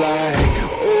learned to fly.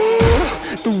 Oh,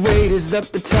 the weight is up,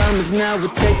 the time is now. We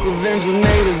take revenge, we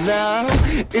made a vow.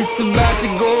 It's about to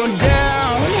go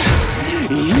down.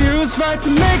 Heroes fight to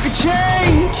make a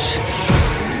change,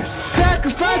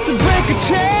 sacrifice to break the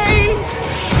chains.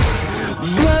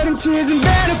 Blood and tears and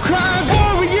battle cries,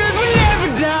 warriors will never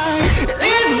die.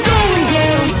 It's going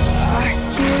down. I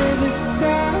hear the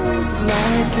sounds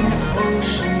like an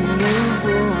ocean of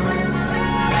roars.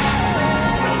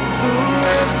 The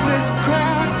rest restless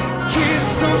crowd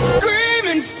keeps on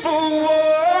screaming for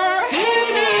war.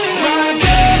 Rise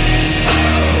up,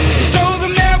 show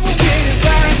them that we're winning.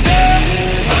 Rise up,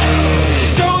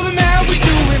 show them how we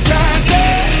do it. Rise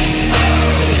up,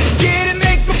 get it,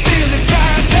 make them feel it.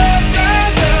 Rise up,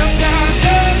 rise up, rise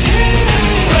up,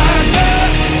 rise up,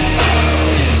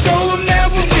 show them that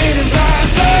we're winning.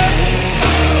 Rise up,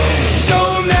 show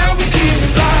them how we give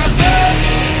it. Rise up,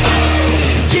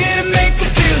 get it, make them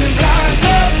feel it. Rise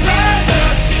up,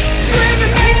 scream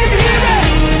and make them hear it.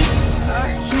 I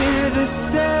hear the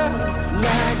sound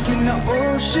like an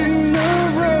ocean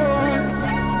of roars.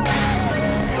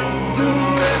 The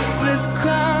restless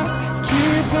crowds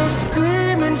keep on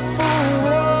screaming for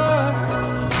war.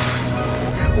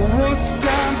 Won't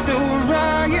stop the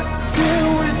riot till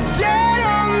we're dead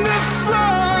on the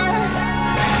floor,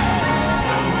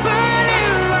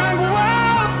 burning like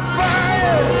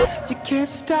wildfires. You can't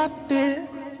stop it.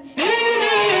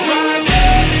 Rise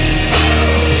up,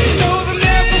 show them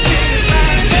that we're winning.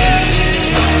 Rise up,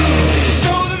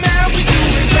 show them how we do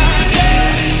it. Rise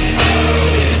up,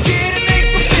 get it, make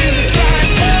them feel it.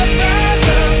 Rise up, rise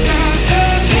up, rise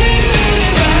up,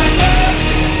 rise up,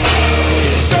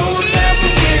 show them that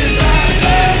we're winning. Rise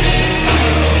up,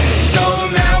 show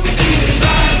them how we do it.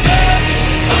 Rise up,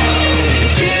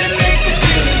 get it, make them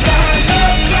feel it. Rise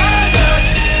up,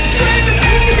 scream and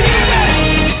make them hear it.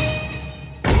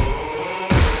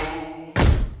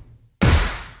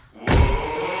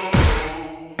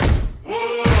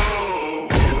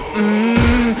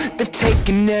 They've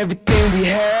taken everything we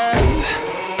have.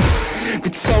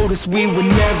 They told us we would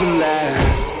never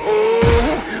last.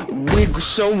 Oh, we go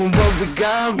showing what we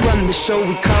got. Run the show,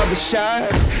 we call the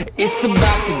shots. It's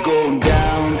about to go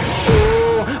down.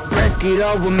 Oh, break it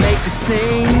all, we'll make a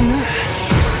scene.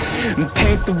 And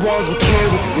paint the walls with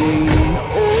kerosene.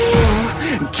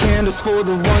 Oh, and candles for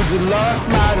the ones we lost.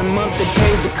 Light them up, they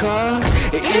paid the cost.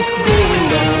 It's going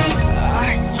down.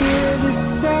 I hear the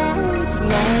sounds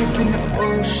like an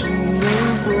ocean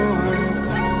of roars.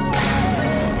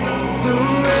 The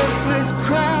restless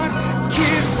crowd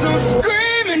keeps on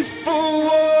screaming for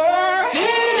war.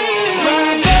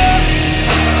 Rise up,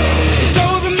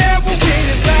 show them that we're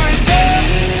winning. Rise up,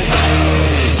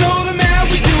 show them how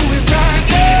we do it.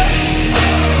 Rise up,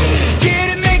 get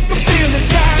it, make them feel it.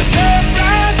 Rise up,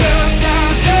 rise up,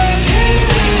 rise up,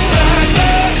 rise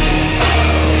up,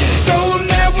 show them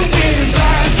that we're winning.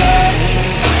 Rise up,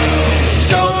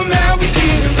 show them how we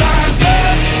give it. Rise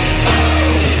up,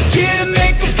 get it,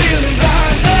 make them feel it.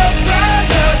 Rise up,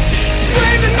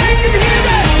 scream and make them hear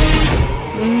it.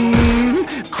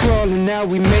 Crawling out,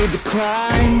 we made the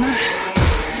climb.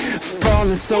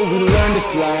 Falling so we learned to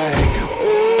fly.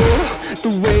 Oh, the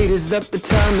weight is up, the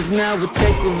time is now. We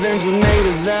take revenge, we made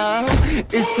a vow.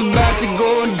 It's about to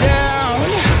go down.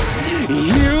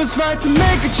 Heroes fight to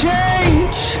make a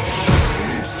change.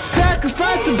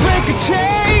 Sacrifice to break the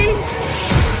chains.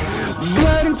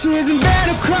 Blood and tears and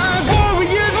battle cries.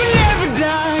 Warriors will never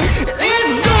die.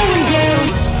 It's going down.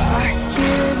 I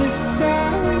hear the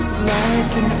sounds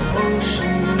like an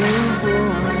ocean of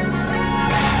roars.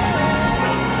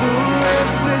 The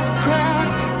restless crowd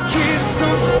keeps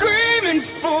on screaming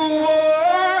for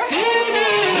war.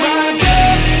 Rise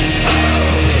up,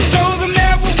 show them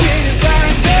that we're winning.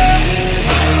 Rise up,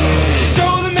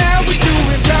 show them how we do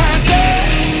it. Rise up,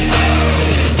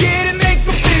 get it, make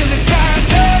them feel it.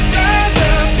 Rise up, rise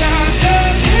up, rise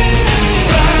up,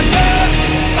 rise up,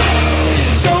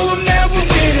 show them that we're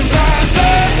winning. Rise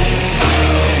up,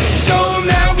 show them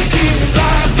how we give it.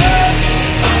 Rise up,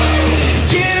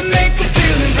 get it, make them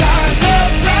feel it. Rise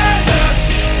up,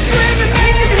 scream and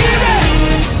make them hear it.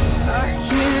 I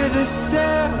hear the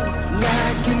sound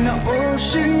like an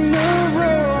ocean of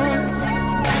roars.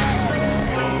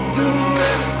 The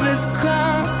restless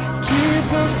crowds keep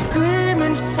on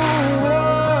screaming for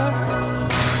war.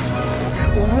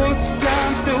 Won't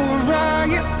stop the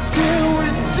riot till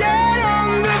we're dead on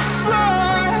the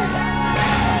floor,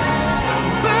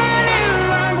 burning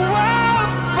like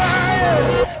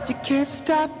wildfires. You can't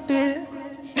stop it.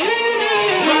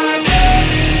 Rise up,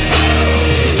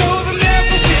 show them that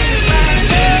we're winning.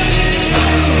 Rise up,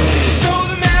 show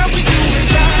them how we do it.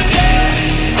 Rise up,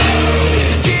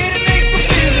 get it, make them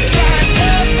feel it. Rise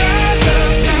up, rise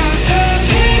up, rise up,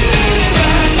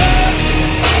 rise up,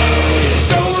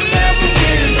 show them that we're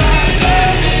winning. Rise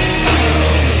up,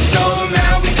 show them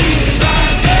how we give it.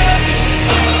 Rise up,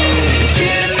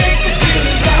 get it, make them feel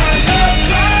it. Rise up,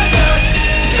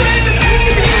 scream and make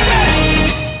them hear it.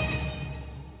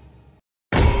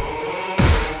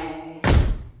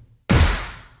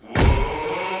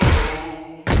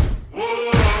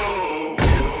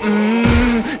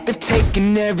 They've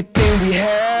taken everything we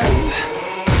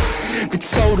have. They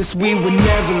told us we would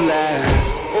never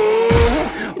last.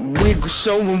 Oh, we go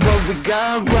showing what we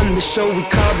got. Run the show, we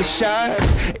call the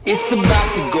shots. It's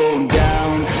about to go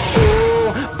down.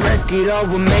 Oh, break it all,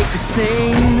 we'll make a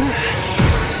scene.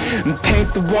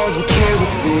 Paint the walls with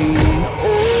kerosene.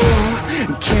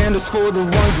 Oh, candles for the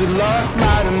ones we lost.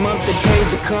 Light them up, they paid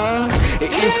the cost.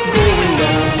 It's going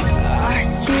down. I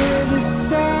hear the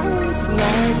sounds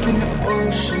like an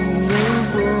ocean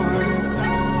of roars.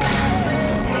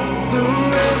 The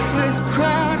restless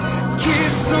crowd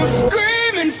keeps on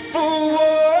screaming for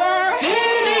war.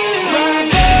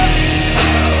 Rise up,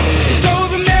 show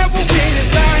them that we're winning.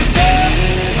 Rise up,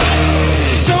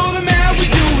 show them how we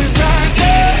do it. Rise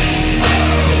up,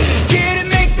 get it,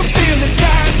 make them feel it.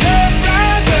 Rise up,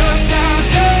 rise up,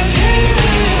 rise up,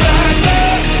 rise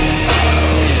up.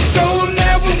 Show them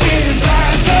that we're winning.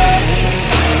 Rise up,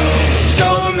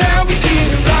 show them how we get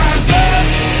it. Rise up,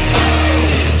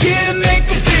 get it, make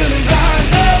them feel it.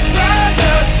 Rise up,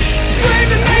 scream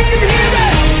and make them hear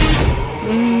it.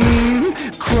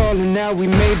 Crawling out, we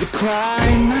made the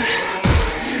climb.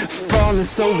 Falling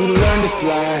so we learned to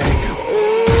fly.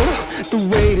 Oh, the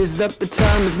weight is up, the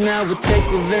time is now. We'll take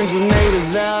revenge, we made a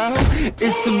vow.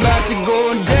 It's about to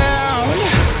go down.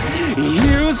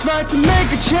 Heroes fight to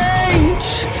make a change.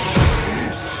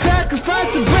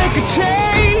 Sacrifice to break the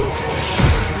chains.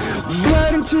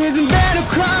 Blood and tears and battle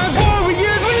cries.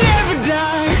 Warriors will never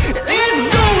die. It's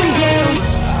going down.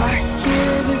 I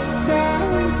hear the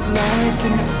sounds like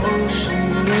an ocean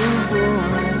of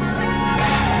roars.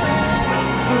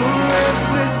 The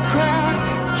restless crowd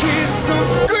keeps on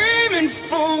screaming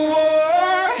for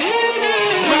war.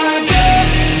 Rise up,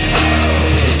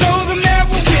 show them that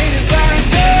we're winning.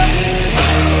 Rise up,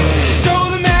 show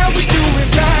them how we do it.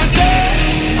 Rise up,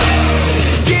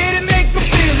 get it, make them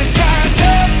feel it. Rise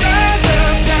up, rise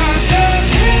up, rise up,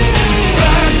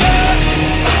 rise up.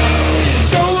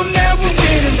 Show them that we're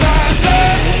winning. Rise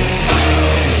up,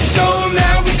 show them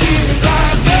how we get it.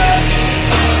 Rise up,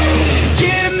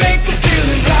 get it, make them feel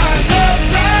it. Rise up,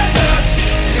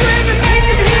 scream and make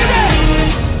them hear it.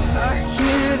 I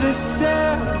hear the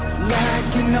sound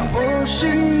like an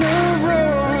ocean of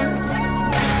roars.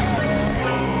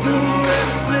 The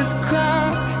restless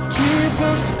crowds keep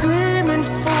on screaming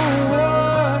for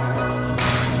war.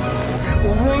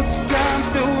 We'll stop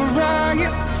the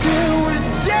riot till we're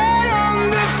dead on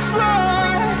the floor.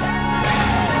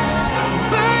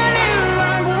 Burning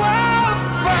like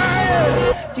wildfires,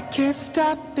 you can't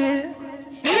stop it.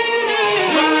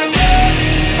 Rise up,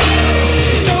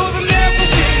 show them that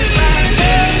we're winning. Rise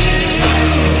up,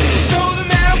 show them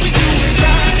how we do it.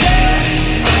 Rise up,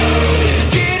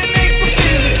 get it, make them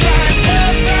feel it. Rise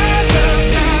up, rise up,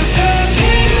 rise up,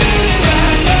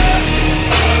 rise up.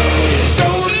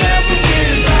 Show them that we're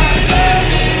winning. Rise up,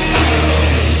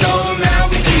 show them how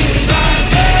we get it.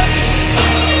 Rise up,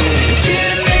 get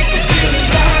it, make them feel it.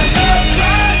 Rise up,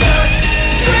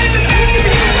 scream and make them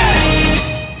hear it.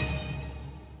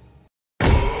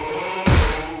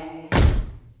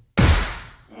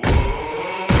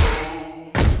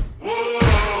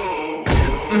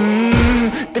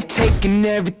 They've taken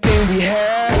everything we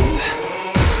have.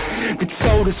 They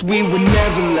told us we would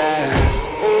never last.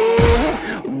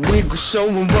 Oh, we go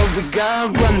showing what we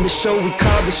got. Run the show, we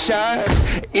call the shots.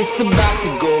 It's about to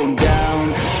go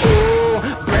down. Oh,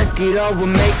 break it all, we'll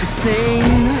make a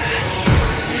scene.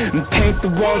 Paint the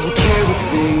walls with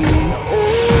kerosene.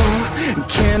 Oh,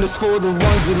 candles for the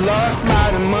ones we lost.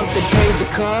 Light them up, they paid the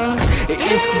cost.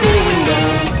 It's going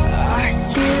down. I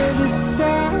hear the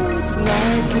sounds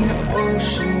like an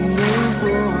ocean of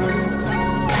roars.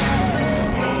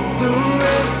 The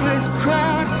restless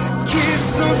crowd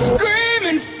keeps on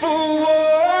screaming for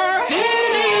war.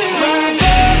 Rise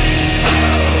up,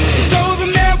 show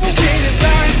them that we're winning.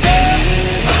 Rise up,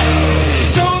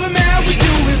 show them how we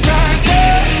do it. Rise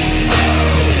up,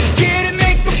 get it,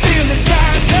 make them feel it.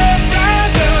 Rise up,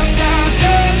 rise up, rise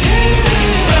up,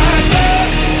 rise up.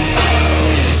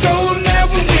 Show them that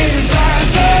we're winning.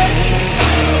 Rise up,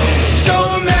 show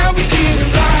them how we get it.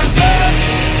 Rise up,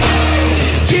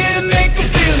 get it, make them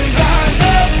feel it. Rise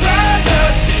up,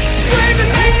 scream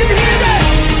and make them hear it.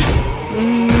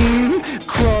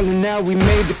 Crawling out, we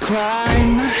made the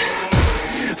climb.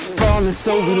 Falling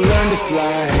so we learned to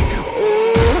fly.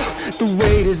 Oh, the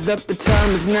weight is up, the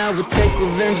time is now. We'll take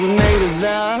revenge, we made a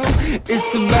vow.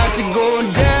 It's about to go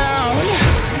down.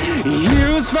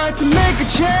 Heroes fight to make a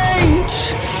change.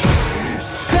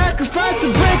 Sacrifice to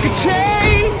break the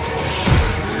chains.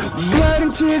 Blood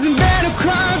and tears and battle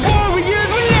cries. Warriors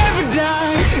will never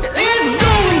die. It's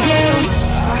going down.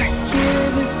 I hear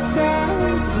the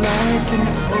sounds like an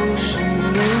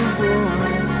ocean of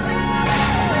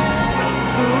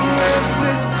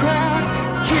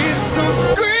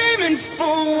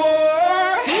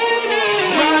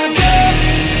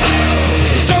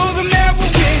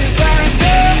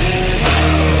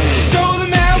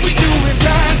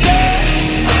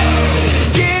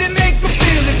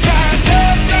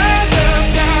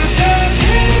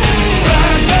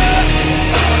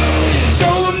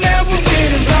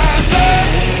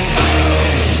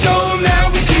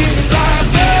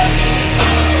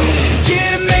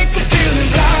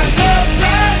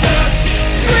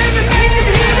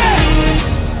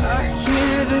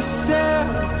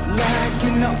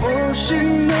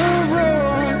ocean of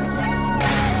roars.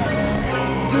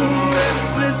 The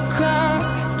restless crowds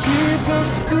keep on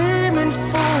screaming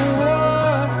for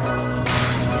war.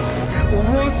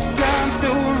 We'll stop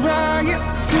the riot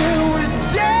till we're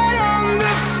dead on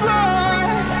the floor,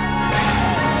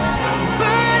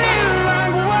 burning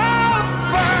like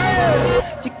wildfires.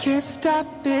 You can't stop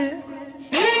it.